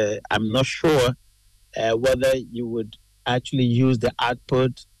 I'm not sure whether you would actually use the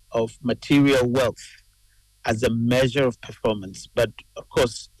output of material wealth as a measure of performance. But of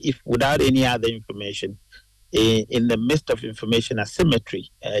course, if without any other information, in the midst of information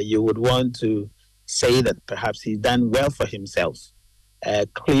asymmetry, you would want to say that perhaps he's done well for himself.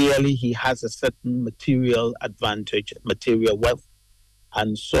 Clearly, he has a certain material advantage, material wealth,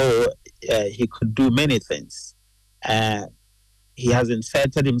 and so he could do many things. He has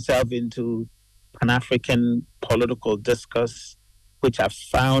inserted himself into Pan-African political discourse, which I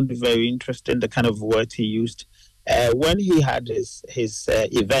found very interesting, the kind of words he used. When he had his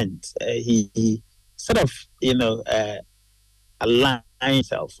event, he sort of, aligned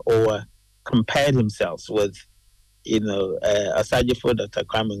himself or compared himself with, Asajifo Dr.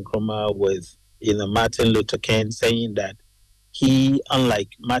 Kwame Nkrumah, with, Martin Luther King, saying that he, unlike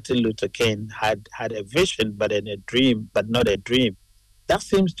Martin Luther King, had a vision, but in a dream, but not a dream. That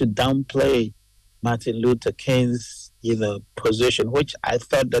seems to downplay Martin Luther King's, position, which I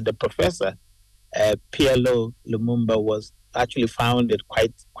thought that the professor, PLO Lumumba, was actually found it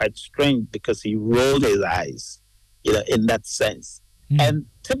quite strange, because he rolled his eyes, in that sense. And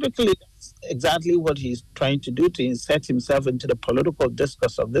typically, that's exactly what he's trying to do, to insert himself into the political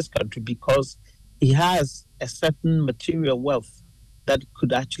discourse of this country, because he has a certain material wealth that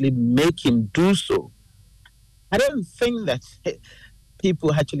could actually make him do so. I don't think that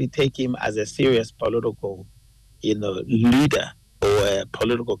people actually take him as a serious political, leader or a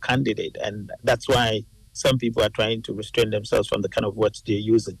political candidate, and that's why some people are trying to restrain themselves from the kind of words they're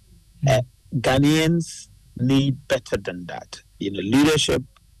using. Ghanaians need better than that. Leadership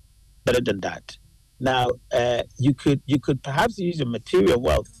better than that. Now, you could perhaps use your material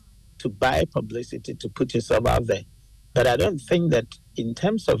wealth to buy publicity to put yourself out there, but I don't think that in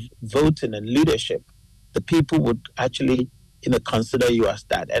terms of voting and leadership, the people would actually consider you as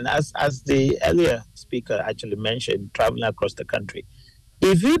that. And as the earlier speaker actually mentioned, traveling across the country,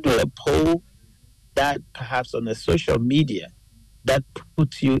 if you do a poll that perhaps on the social media that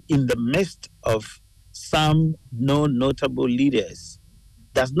puts you in the midst of some notable leaders,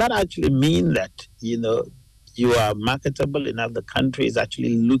 does not actually mean that you are marketable enough. The country is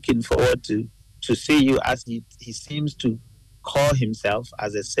actually looking forward to see you, as he seems to call himself,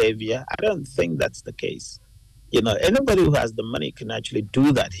 as a savior. I don't think that's the case. Anybody who has the money can actually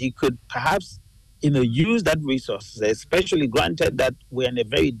do that. He could perhaps use that resource, especially granted that we're in a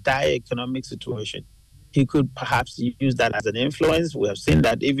very dire economic situation. He could perhaps use that as an influence. We have seen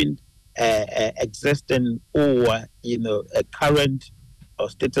that even existing or current or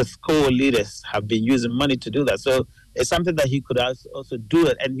status quo leaders have been using money to do that. So it's something that he could also do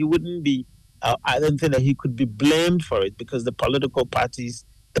it, and he wouldn't be. I don't think that he could be blamed for it, because the political parties,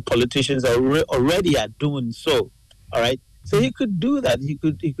 the politicians already are doing so. All right, so he could do that. He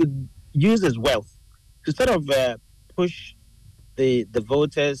could use his wealth to sort of push the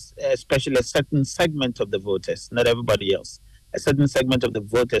voters, especially a certain segment of the voters, not everybody else, a certain segment of the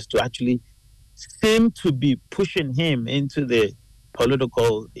voters, to actually seem to be pushing him into the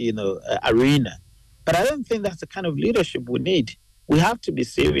political, arena. But I don't think that's the kind of leadership we need. We have to be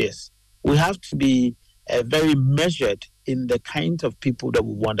serious. We have to be very measured in the kind of people that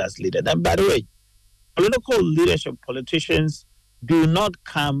we want as leaders. And by the way, political leadership, politicians do not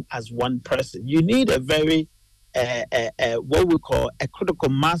come as one person. You need a very, what we call a critical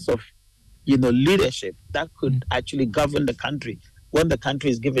mass of, leadership that could actually govern the country when the country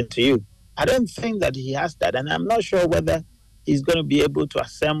is given to you. I don't think that he has that, and I'm not sure whether he's going to be able to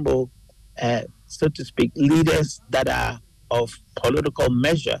assemble, so to speak, leaders that are of political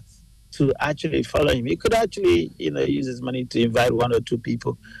measure to actually follow him. He could actually, use his money to invite one or two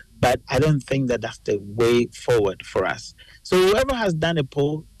people, but I don't think that that's the way forward for us. So whoever has done a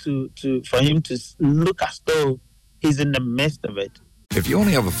poll for him to look as though he's in the midst of it. If you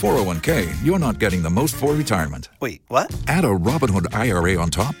only have a 401k, you're not getting the most for retirement. Wait, what? Add a Robinhood IRA on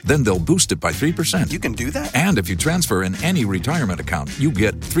top, then they'll boost it by 3%. You can do that? And if you transfer in any retirement account, you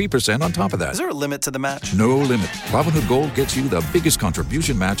get 3% on top of that. Is there a limit to the match? No limit. Robinhood Gold gets you the biggest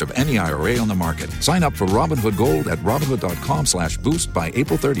contribution match of any IRA on the market. Sign up for Robinhood Gold at Robinhood.com/boost by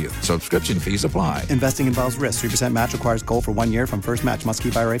April 30th. Subscription fees apply. Investing involves risk. 3% match requires gold for 1 year from first match. Must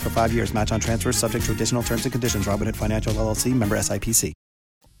keep IRA for 5 years. Match on transfers subject to additional terms and conditions. Robinhood Financial LLC, member SIPC.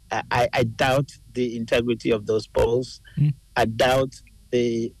 I doubt the integrity of those polls. I doubt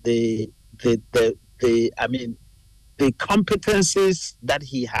the competencies that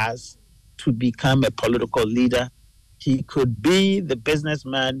he has to become a political leader. He could be the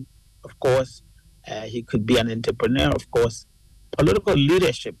businessman, of course. He could be an entrepreneur, of course. Political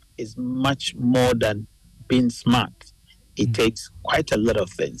leadership is much more than being smart. It takes quite a lot of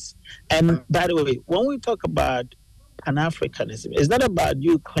things. And by the way, when we talk about Pan-Africanism, it's not about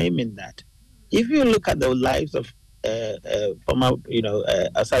you claiming that. If you look at the lives of former,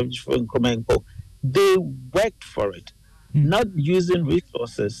 Assange Nkrumah, they worked for it, not using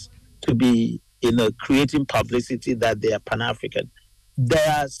resources to be, creating publicity that they are Pan-African. There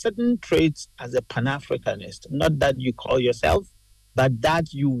are certain traits as a Pan-Africanist, not that you call yourself, but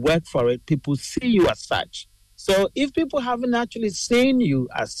that you work for it. People see you as such. So if people haven't actually seen you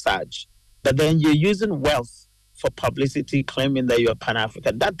as such, but then you're using wealth for publicity, claiming that you're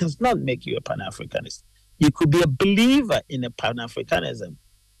Pan-African, that does not make you a Pan-Africanist. You could be a believer in a Pan-Africanism,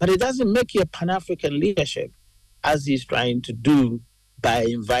 but it doesn't make you a Pan-African leadership, as he's trying to do by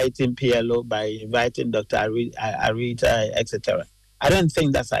inviting PLO, by inviting Dr. Arita, etc. I don't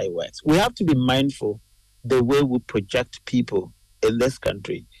think that's how it works. We have to be mindful the way we project people in this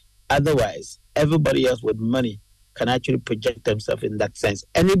country. Otherwise, everybody else with money can actually project themselves in that sense.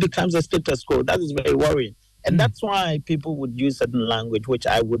 And it becomes a status quo. That is very worrying. And that's why people would use certain language, which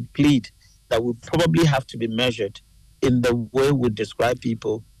I would plead that would probably have to be measured in the way we describe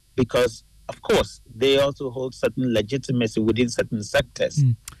people, because, of course, they also hold certain legitimacy within certain sectors.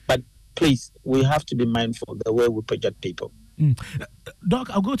 But please, we have to be mindful the way we project people.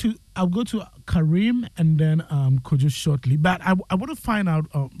 Doc, I'll go to Karim and then Kojo shortly. But I want to find out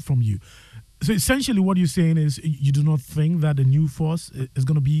from you. So essentially what you're saying is you do not think that the new force is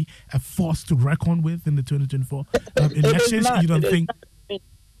going to be a force to reckon with in the 2024 elections? You don't think?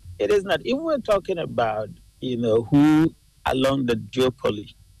 It is not. If we're talking about, who along the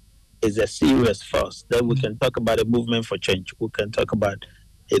duopoly is a serious force, then we can talk about a movement for change. We can talk about,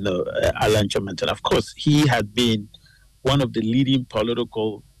 Alan Chairman. Of course, he had been one of the leading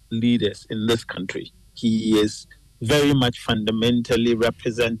political leaders in this country. He is very much fundamentally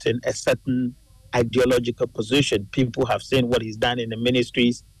representing a certain ideological position. People have seen what he's done in the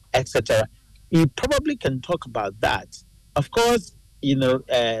ministries, etc. You probably can talk about that. Of course,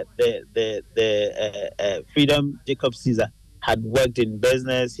 the Freedom Jacob Caesar had worked in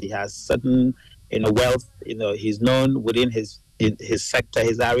business. He has certain, wealth. He's known within his sector,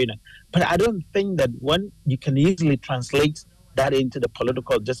 his arena. But I don't think that you can easily translate that into the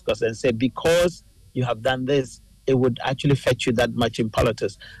political discourse and say, because you have done this, it would actually fetch you that much in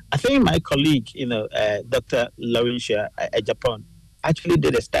politics. I think my colleague, Dr. Laurentia Japan, actually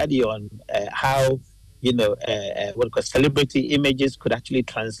did a study on how, celebrity images could actually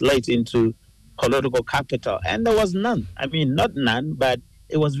translate into political capital. And there was none. I mean, not none, but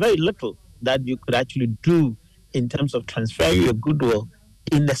it was very little that you could actually do in terms of transferring your goodwill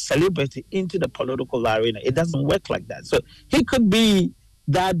in the celebrity into the political arena. It doesn't work like that. So he could be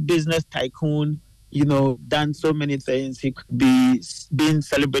that business tycoon, done so many things. He could be being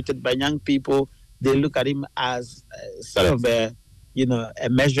celebrated by young people. They look at him as sort of a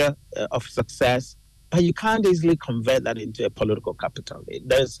measure of success. But you can't easily convert that into a political capital.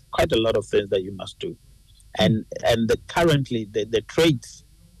 There's quite a lot of things that you must do. And currently, the traits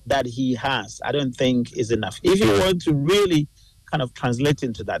that he has, I don't think is enough. If you want to really kind of translate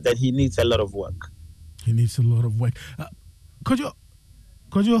into that, then he needs a lot of work. He needs a lot of work. Kojo?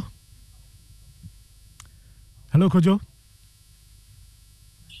 Hello, Kojo?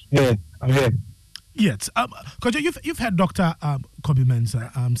 Yeah, I'm here. Yes. Kojo, you've heard Dr. Kobe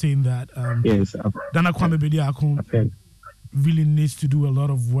Mensah saying that yes, Nana Kwame Bediako really needs to do a lot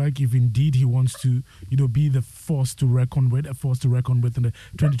of work if indeed he wants to, be the force to reckon with, in the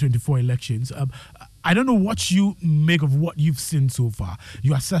 2024 elections. I don't know what you make of what you've seen so far,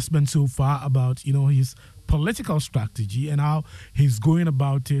 your assessment so far about, his political strategy and how he's going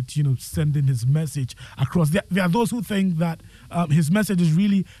about it, sending his message across. There are those who think that his message is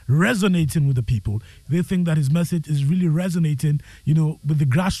really resonating with the people. They think that his message is really resonating, with the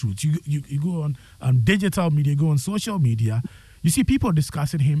grassroots. You go on digital media, go on social media, you see people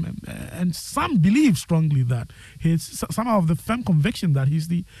discussing him, and some believe strongly that he's somehow of the firm conviction that he's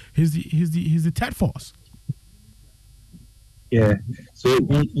the third force. Yeah. So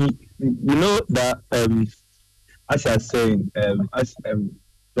you know that as I was saying, as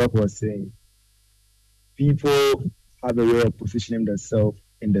Doc was saying, people have a way of positioning themselves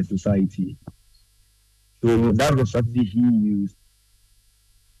in the society. So that's the strategy he used,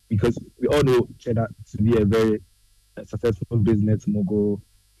 because we all know Cheddar to be a very successful business mogul.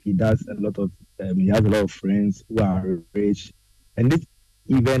 He does a lot of, he has a lot of friends who are rich. And this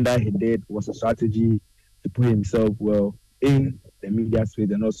event that he did was a strategy to put himself well in the media space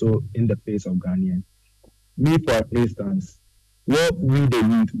and also in the face of Ghanaians. Me, for instance, what we the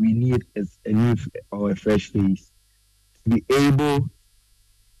youth we need is a new or a fresh face to be able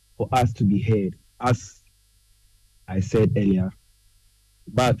for us to be heard, as I said earlier.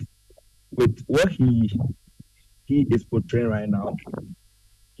 But with what he is portraying right now,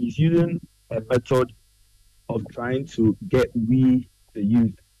 he's using a method of trying to get we, the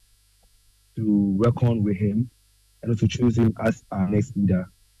youth, to reckon with him and to choose him as our next leader.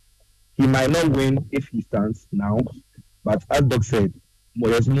 He might not win if he stands now, but as Doc said,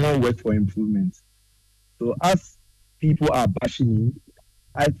 there's more work for improvement. So as people are bashing him,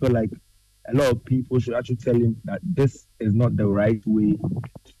 I feel like a lot of people should actually tell him that this is not the right way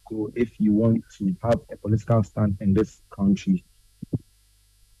to go if you want to have a political stand in this country.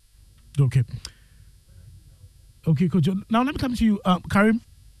 Okay, Coach. Now let me come to you, Karim.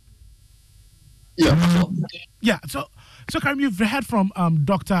 Yeah. So Karim, you've heard from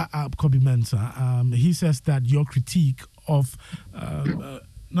Dr. Kobe Mensah. He says that your critique of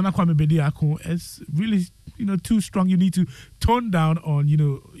Nana Kwame Bediako is really, too strong. You need to tone down on,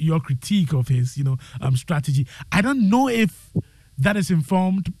 your critique of his, strategy. I don't know if that is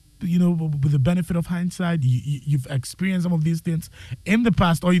informed, with the benefit of hindsight. You've experienced some of these things in the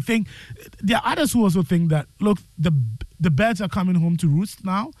past, or you think there are others who also think that, look, the birds are coming home to roost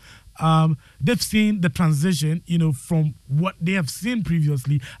now. They've seen the transition, from what they have seen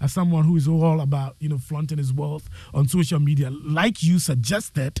previously as someone who is all about, flaunting his wealth on social media, like you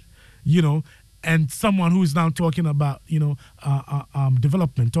suggested, and someone who is now talking about,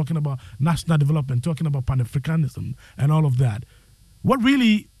 development, talking about national development, talking about Pan-Africanism and all of that. What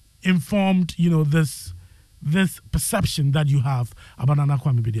really informed, this this perception that you have about Nana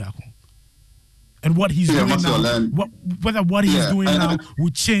Kwame Bediako? And what he's doing now, whether what he's doing now will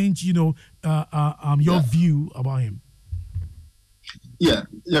change, your view about him. I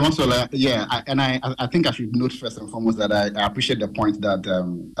think I should note first and foremost that I appreciate the point that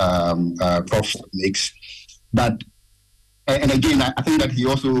Prof makes. But and again, I think that he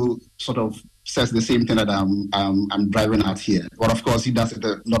also sort of says the same thing that I'm driving at here. But of course, he does it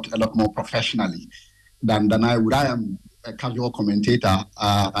a lot more professionally than I would. I am a casual commentator.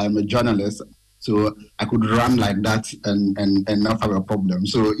 I am a journalist. So I could run like that and not have a problem.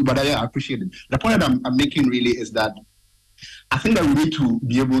 So, but I appreciate it. The point that I'm making really is that I think that we need to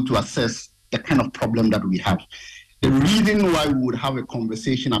be able to assess the kind of problem that we have. The reason why we would have a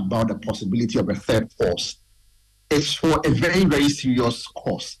conversation about the possibility of a third force is for a very, very serious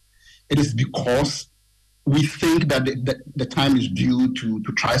cause. It is because we think that the time is due to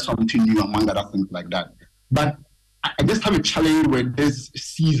try something new, among other things like that. But I just have a challenge with this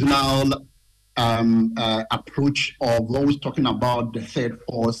seasonal approach of always talking about the third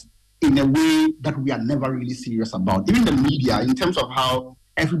force in a way that we are never really serious about. Even the media, in terms of how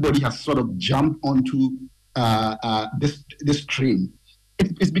everybody has sort of jumped onto this train,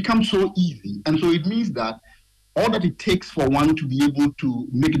 it's become so easy. And so it means that all that it takes for one to be able to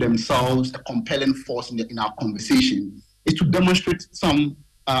make themselves a compelling force in our conversation is to demonstrate some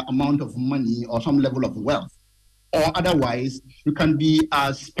amount of money or some level of wealth. Or otherwise, you can be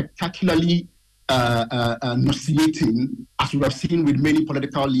as spectacularly nauseating as we have seen with many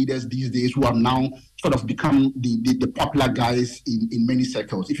political leaders these days who have now sort of become the popular guys in many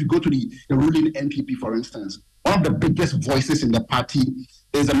circles. If you go to the ruling NPP, for instance, one of the biggest voices in the party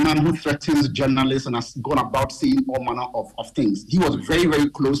is a man who threatens journalists and has gone about saying all manner of things. He was very, very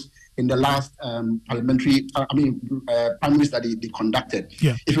close in the last primary that they conducted.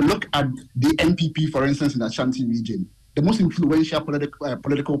 Yeah. If you look at the NPP, for instance, in the Ashanti region, the most influential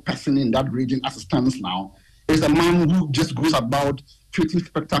political person in that region as it stands now is a man who just goes about creating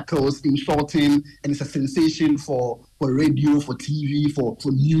spectacles, insulting, and it's a sensation for radio, for TV, for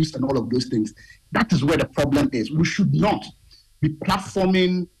news, and all of those things. That is where the problem is. We should not be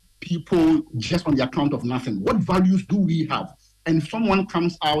platforming people just on the account of nothing. What values do we have? And if someone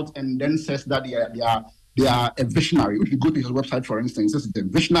comes out and then says that they are a visionary, if you go to his website, for instance, this is a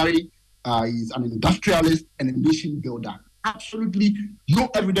visionary, he's an industrialist and a nation builder. Absolutely no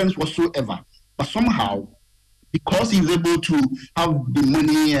evidence whatsoever. But somehow, because he's able to have the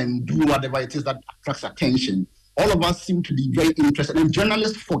money and do whatever it is that attracts attention, all of us seem to be very interested. And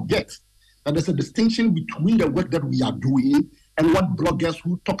journalists forget that there's a distinction between the work that we are doing and what bloggers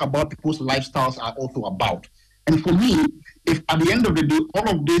who talk about people's lifestyles are also about. And for me, if at the end of the day, all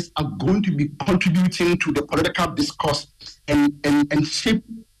of this are going to be contributing to the political discourse and shape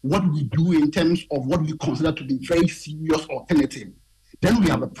what we do in terms of what we consider to be very serious alternative, then we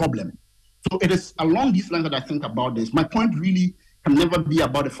have a problem. So it is along these lines that I think about this. My point really can never be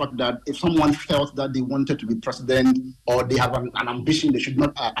about the fact that if someone felt that they wanted to be president or they have an ambition, they should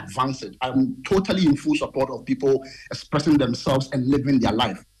not advance it. I'm totally in full support of people expressing themselves and living their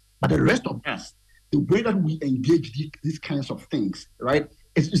life. But the rest of us, the way that we engage these kinds of things, right,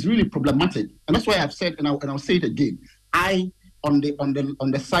 is really problematic. And that's why I've said, and I'll say it again, on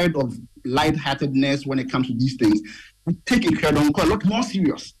the side of lightheartedness when it comes to these things, we take a lot more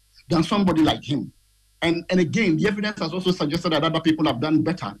serious than somebody like him. And again, the evidence has also suggested that other people have done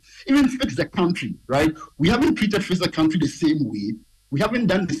better. Even Fix the Country, right? We haven't treated Fix the Country the same way. We haven't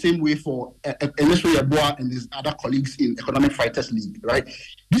done the same way for Emeso Yeboah and his other colleagues in Economic Fighters League, right?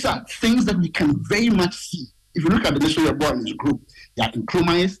 These are things that we can very much see. If you look at Emeso Yeboah and his group, they are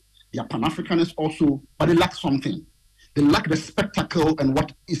Nkrumahs, they are Pan-Africanists also, but they lack something. They lack the spectacle and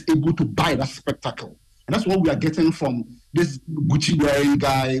what is able to buy that spectacle. And that's what we are getting from this Gucci-wearing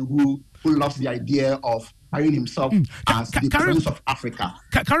guy who loves the idea of hiring himself as the Prince of Africa.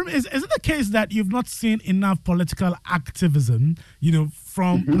 Karim, is it the case that you've not seen enough political activism,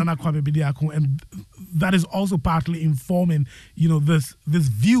 from Nana Kwame Bediako, and that is also partly informing, this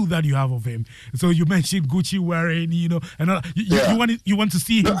view that you have of him? So you mentioned Gucci wearing, and you want to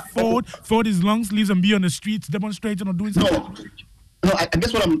see him fold his long sleeves and be on the streets demonstrating or doing something? No, I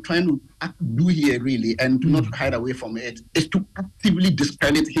guess what I'm trying to do here really, and to not hide away from it, is to actively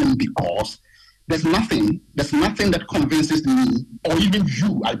discredit him because there's nothing that convinces me, or even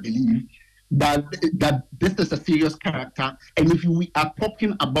you, I believe, that this is a serious character. And if we are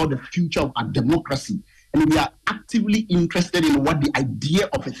talking about the future of our democracy, and we are actively interested in what the idea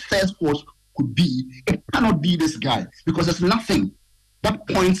of a third force could be, it cannot be this guy, because there's nothing that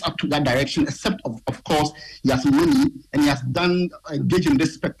points up to that direction, except of course he has money and he has engaged in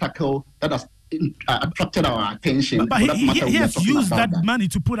this spectacle that has attracted our attention. But he has used that money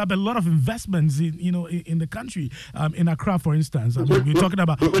to put up a lot of investments in the country. In Accra, for instance, we're talking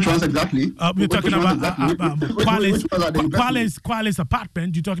about which ones exactly? We're talking about Kwale's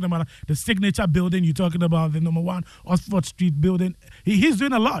apartment. You're talking about the Signature building. You're talking about the number 1 Oxford Street building. He's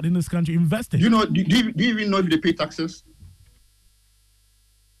doing a lot in this country, investing. Do you even know if they pay taxes?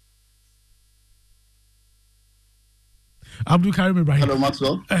 Abdul Karim Ibrahim. Hello,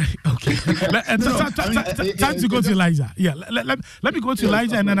 Maxwell. Okay. Time to go to Elijah. Yeah, let me go to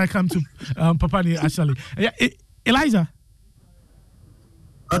Elijah and then I come to Papani Ashali. Yeah, Elijah.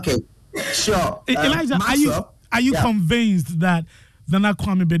 Okay, sure. Elijah, are you convinced that Nana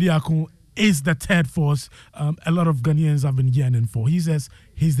Kwame Bediako is the third force a lot of Ghanaians have been yearning for? He says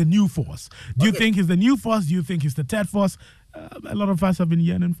he's the new force. Do you think he's the new force? Do you think he's the third force a lot of us have been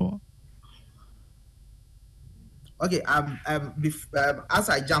yearning for? Okay, as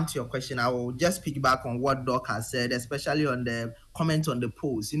I jump to your question, I will just piggyback on what Doc has said, especially on the comment on the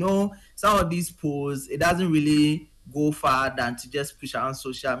polls. Some of these polls, it doesn't really go far than to just push on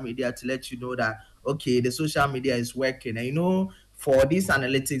social media to let you know that, okay, the social media is working. And, for these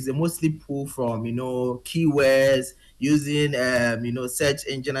analytics, they mostly pull from, keywords, using, search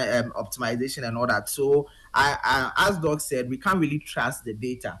engine optimization and all that. So, as Doc said, we can't really trust the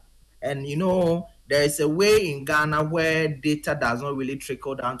data. And, there is a way in Ghana where data does not really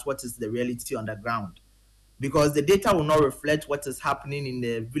trickle down to what is the reality on the ground. Because the data will not reflect what is happening in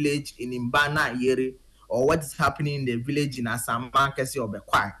the village in Mbana, Yeri, or what is happening in the village in Asama, Kesi, or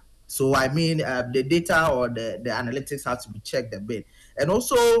Bekwai. So, the data or the analytics have to be checked a bit. And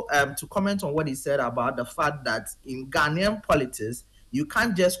also, to comment on what he said about the fact that in Ghanaian politics, you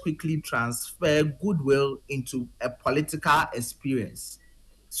can't just quickly transfer goodwill into a political experience.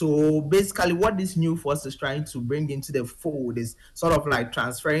 So basically what this new force is trying to bring into the fold is sort of like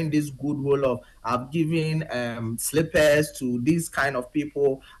transferring this goodwill of giving slippers to these kind of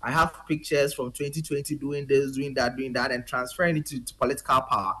people. I have pictures from 2020 doing this, doing that, and transferring it to political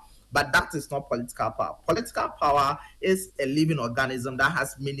power. But that is not political power. Political power is a living organism that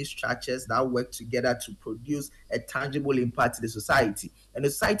has many structures that work together to produce a tangible impact to the society. And the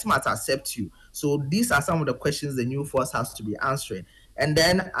society must accept you. So these are some of the questions the new force has to be answering. And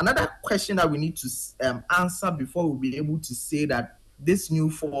then another question that we need to answer before we'll be able to say that this new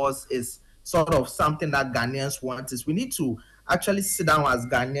force is sort of something that Ghanaians want is we need to actually sit down as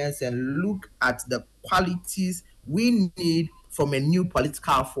Ghanaians and look at the qualities we need from a new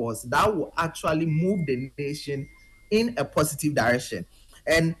political force that will actually move the nation in a positive direction.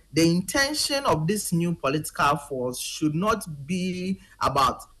 And the intention of this new political force should not be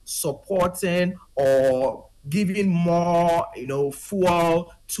about supporting or giving more,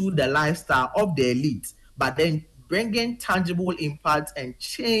 fuel to the lifestyle of the elite, but then bringing tangible impact and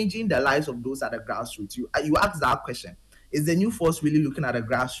changing the lives of those at the grassroots. You asked that question. Is the new force really looking at the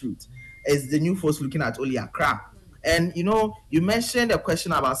grassroots? Is the new force looking at only Accra? And, you mentioned a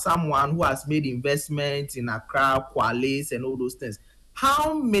question about someone who has made investments in Accra, Kwales, and all those things.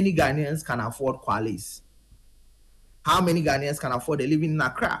 How many Ghanaians can afford Kwales? How many Ghanaians can afford a living in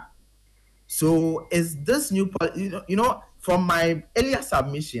Accra? So is this new, from my earlier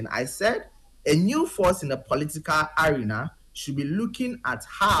submission, I said a new force in the political arena should be looking at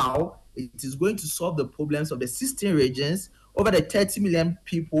how it is going to solve the problems of the 16 regions, over the 30 million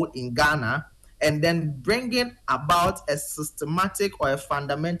people in Ghana, and then bringing about a systematic or a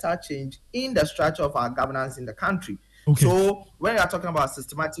fundamental change in the structure of our governance in the country. Okay. So when we are talking about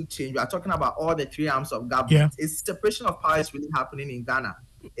systematic change, we are talking about all the three arms of government. Yeah. It's separation of power is really happening in Ghana.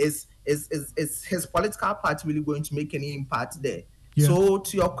 Is his political party really going to make any impact there? Yeah. So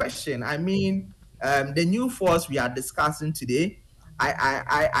to your question, the new force we are discussing today,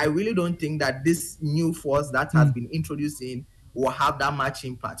 I really don't think that this new force that has been introduced in will have that much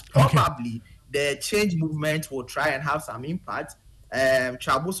impact. Probably the change movement will try and have some impact.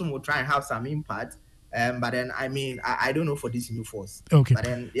 Trabosum will try and have some impact. But then, I don't know for this new force. Okay. But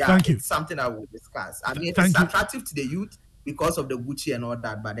then, it's something I will discuss. It's attractive to the youth because of the Gucci and all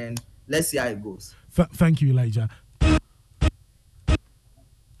that. But then, let's see how it goes. Thank you, Elijah.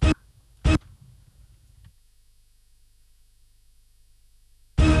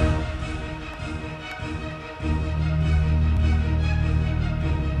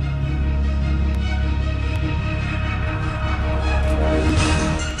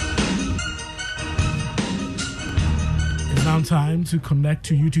 Time to connect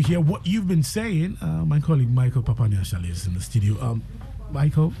to you to hear what you've been saying. My colleague Michael Papaniashali is in the studio.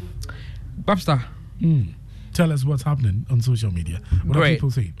 Michael, Babstar, tell us what's happening on social media. What are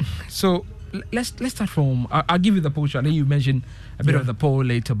people saying? So let's start from. I'll give you the poll. I think you mentioned a bit of the poll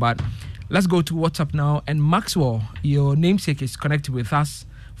later, but Let's go to WhatsApp now. And Maxwell, your namesake, is connected with us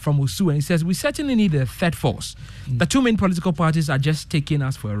from Osu, and he says, we certainly need a third force. The two main political parties are just taking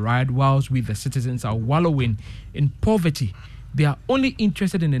us for a ride whilst we, the citizens, are wallowing in poverty. They are only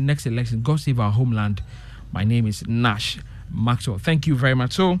interested in the next election. God save our homeland. My name is Nash Maxwell. Thank you very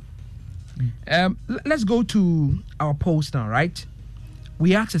much. So, let's go to our post now, right?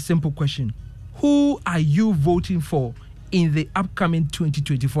 We asked a simple question. Who are you voting for in the upcoming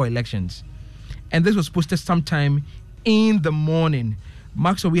 2024 elections? And this was posted sometime in the morning.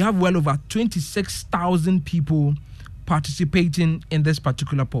 Maxwell, we have well over 26,000 people participating in this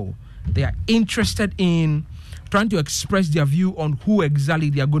particular poll. They are interested in trying to express their view on who exactly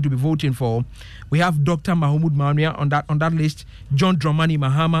they are going to be voting for. We have Dr. Mahmoud Mawumia on that list, John Dramani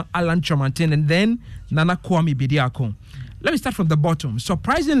Mahama, Alan Kyerematen, and then Nana Kwame Bediako. Let me start from the bottom.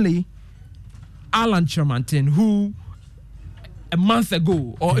 Surprisingly, Alan Kyerematen, who a month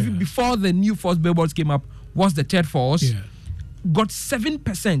ago, or even before the new force billboards came up, was the third force, got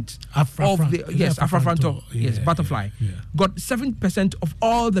 7% of the Butterfly. Got 7% of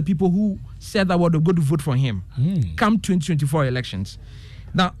all the people who said that were going to vote for him come 2024 elections.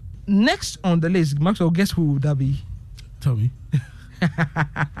 Now, next on the list, Maxwell, guess who would that be? Tell me.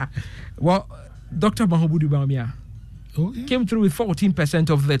 Well, Dr. Mahmoud Mawumia came through with 14%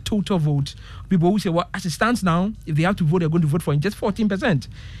 of the total vote. People who say, well, as it stands now, if they have to vote, they're going to vote for him. Just 14%.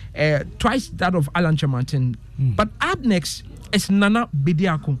 Twice that of Alan Kyerematen. But up next is Nana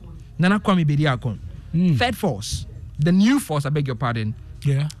Kwame Bediako. Third force. The new force, I beg your pardon.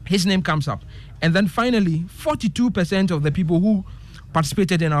 Yeah. His name comes up. And then finally, 42% of the people who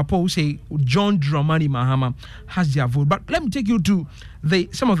participated in our poll say John Dramani Mahama has their vote. But let me take you to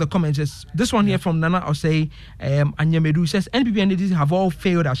some of the comments. This one here from Nana Osei Anyamedu says NPP and NDC have all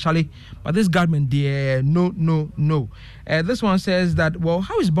failed actually, but this government, no. This one says that, well,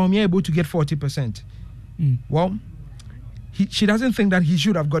 how is Bawumia able to get 40%? Well, she doesn't think that he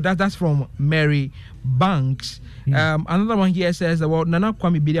should have got that. That's from Mary Banks. Another one here says, well, Nana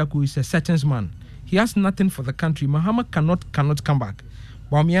Kwame Bediako is a sentence man. He has nothing for the country. Mahama cannot come back.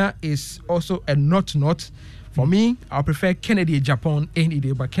 Bawumia is also a not. For me, I prefer Kennedy Japan any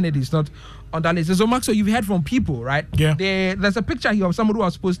day, but Kennedy is not on that list. So, Max, so you've heard from people, right? Yeah. There's a picture here of somebody who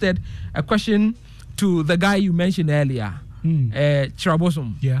has posted a question to the guy you mentioned earlier,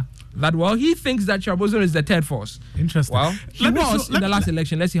 Chirabosum. Yeah. That, well, he thinks that Chirabosum is the third force. Interesting. Well, he was in the last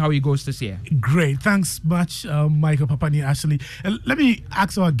election. Let's see how he goes this year. Great. Thanks much, Michael Papani, Ashley. Let me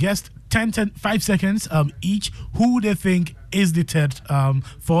ask our guest 5 seconds each who they think is the third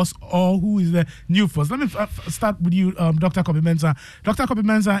force or who is the new force. Let me start with you, Dr. Kwame Mensah. Dr. Kwame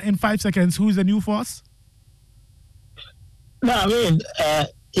Mensah, in 5 seconds, who is the new force? No, I mean,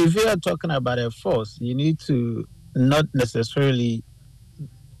 if you are talking about a force, you need to not necessarily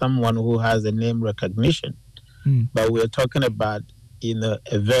someone who has a name recognition, but we're talking about,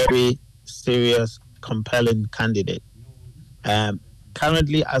 a very serious, compelling candidate.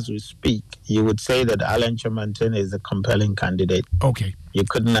 Currently, as we speak, you would say that Alan Kyerematen is a compelling candidate. Okay. You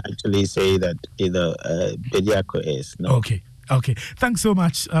couldn't actually say that either Bediako is. No. Okay. Thanks so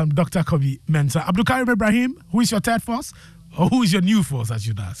much, Dr. Kwame Mensah. Abdul Karim Ibrahim, who is your third force? Or who is your new force, I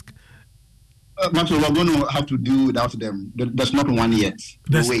should ask? Maxwell, we're going to have to do without them. There's not one yet.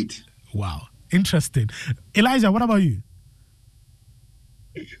 Wait. Wow. Interesting. Elijah, what about you?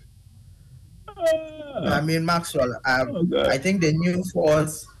 I mean, Maxwell, I think the new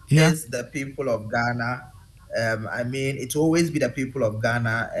force is the people of Ghana. I mean, it will always be the people of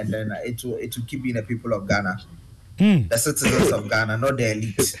Ghana, and then it will keep being the people of Ghana. The citizens of Ghana, not the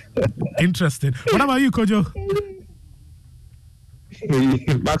elite. Interesting. What about you, Kojo?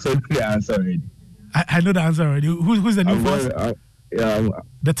 Maxwell, the answer already. I know the answer already. Who's the new force?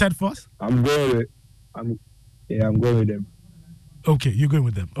 The third force? I'm going with them. Okay, you're going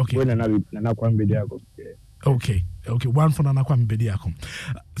with them. Okay. Nana Kwame Bediako. Okay, one for Nana Kwame Bediako.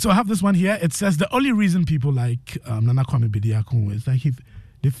 So I have this one here. It says the only reason people like Nana Kwame Bediako is that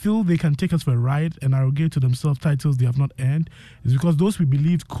they feel they can take us for a ride and arrogate to themselves titles they have not earned is because those we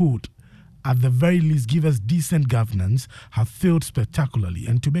believed could, at the very least, give us decent governance have failed spectacularly.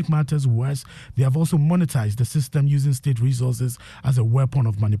 And to make matters worse, they have also monetized the system using state resources as a weapon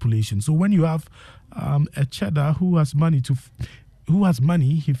of manipulation. So when you have a cheddar who has money,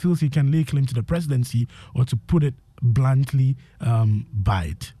 he feels he can lay claim to the presidency, or to put it bluntly, buy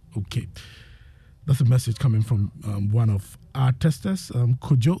it. Okay. That's a message coming from one of our testers,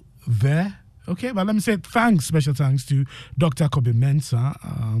 Kojo there. Okay, but let me say special thanks to Dr. Kobe Mensah,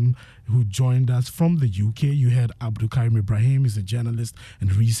 who joined us from the UK. You heard Abdul Karim Ibrahim is a journalist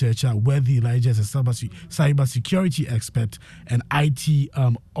and researcher. Worthy Elijah is a cyber security expert and IT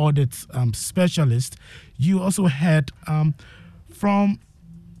audit specialist. You also heard from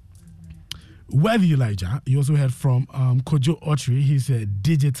Worthy Elijah. You also heard from Kojo Otri. He's a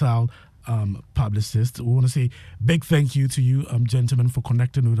digital publicist. We want to say big thank you to you, gentlemen, for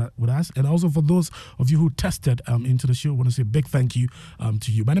connecting with us, and also for those of you who tested into the show. We want to say big thank you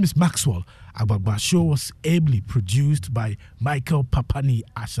to you. My name is Maxwell Agbagba. Show was ably produced by Michael Papani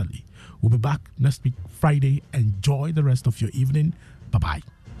Ashley. We'll be back next week Friday. Enjoy the rest of your evening. Bye bye.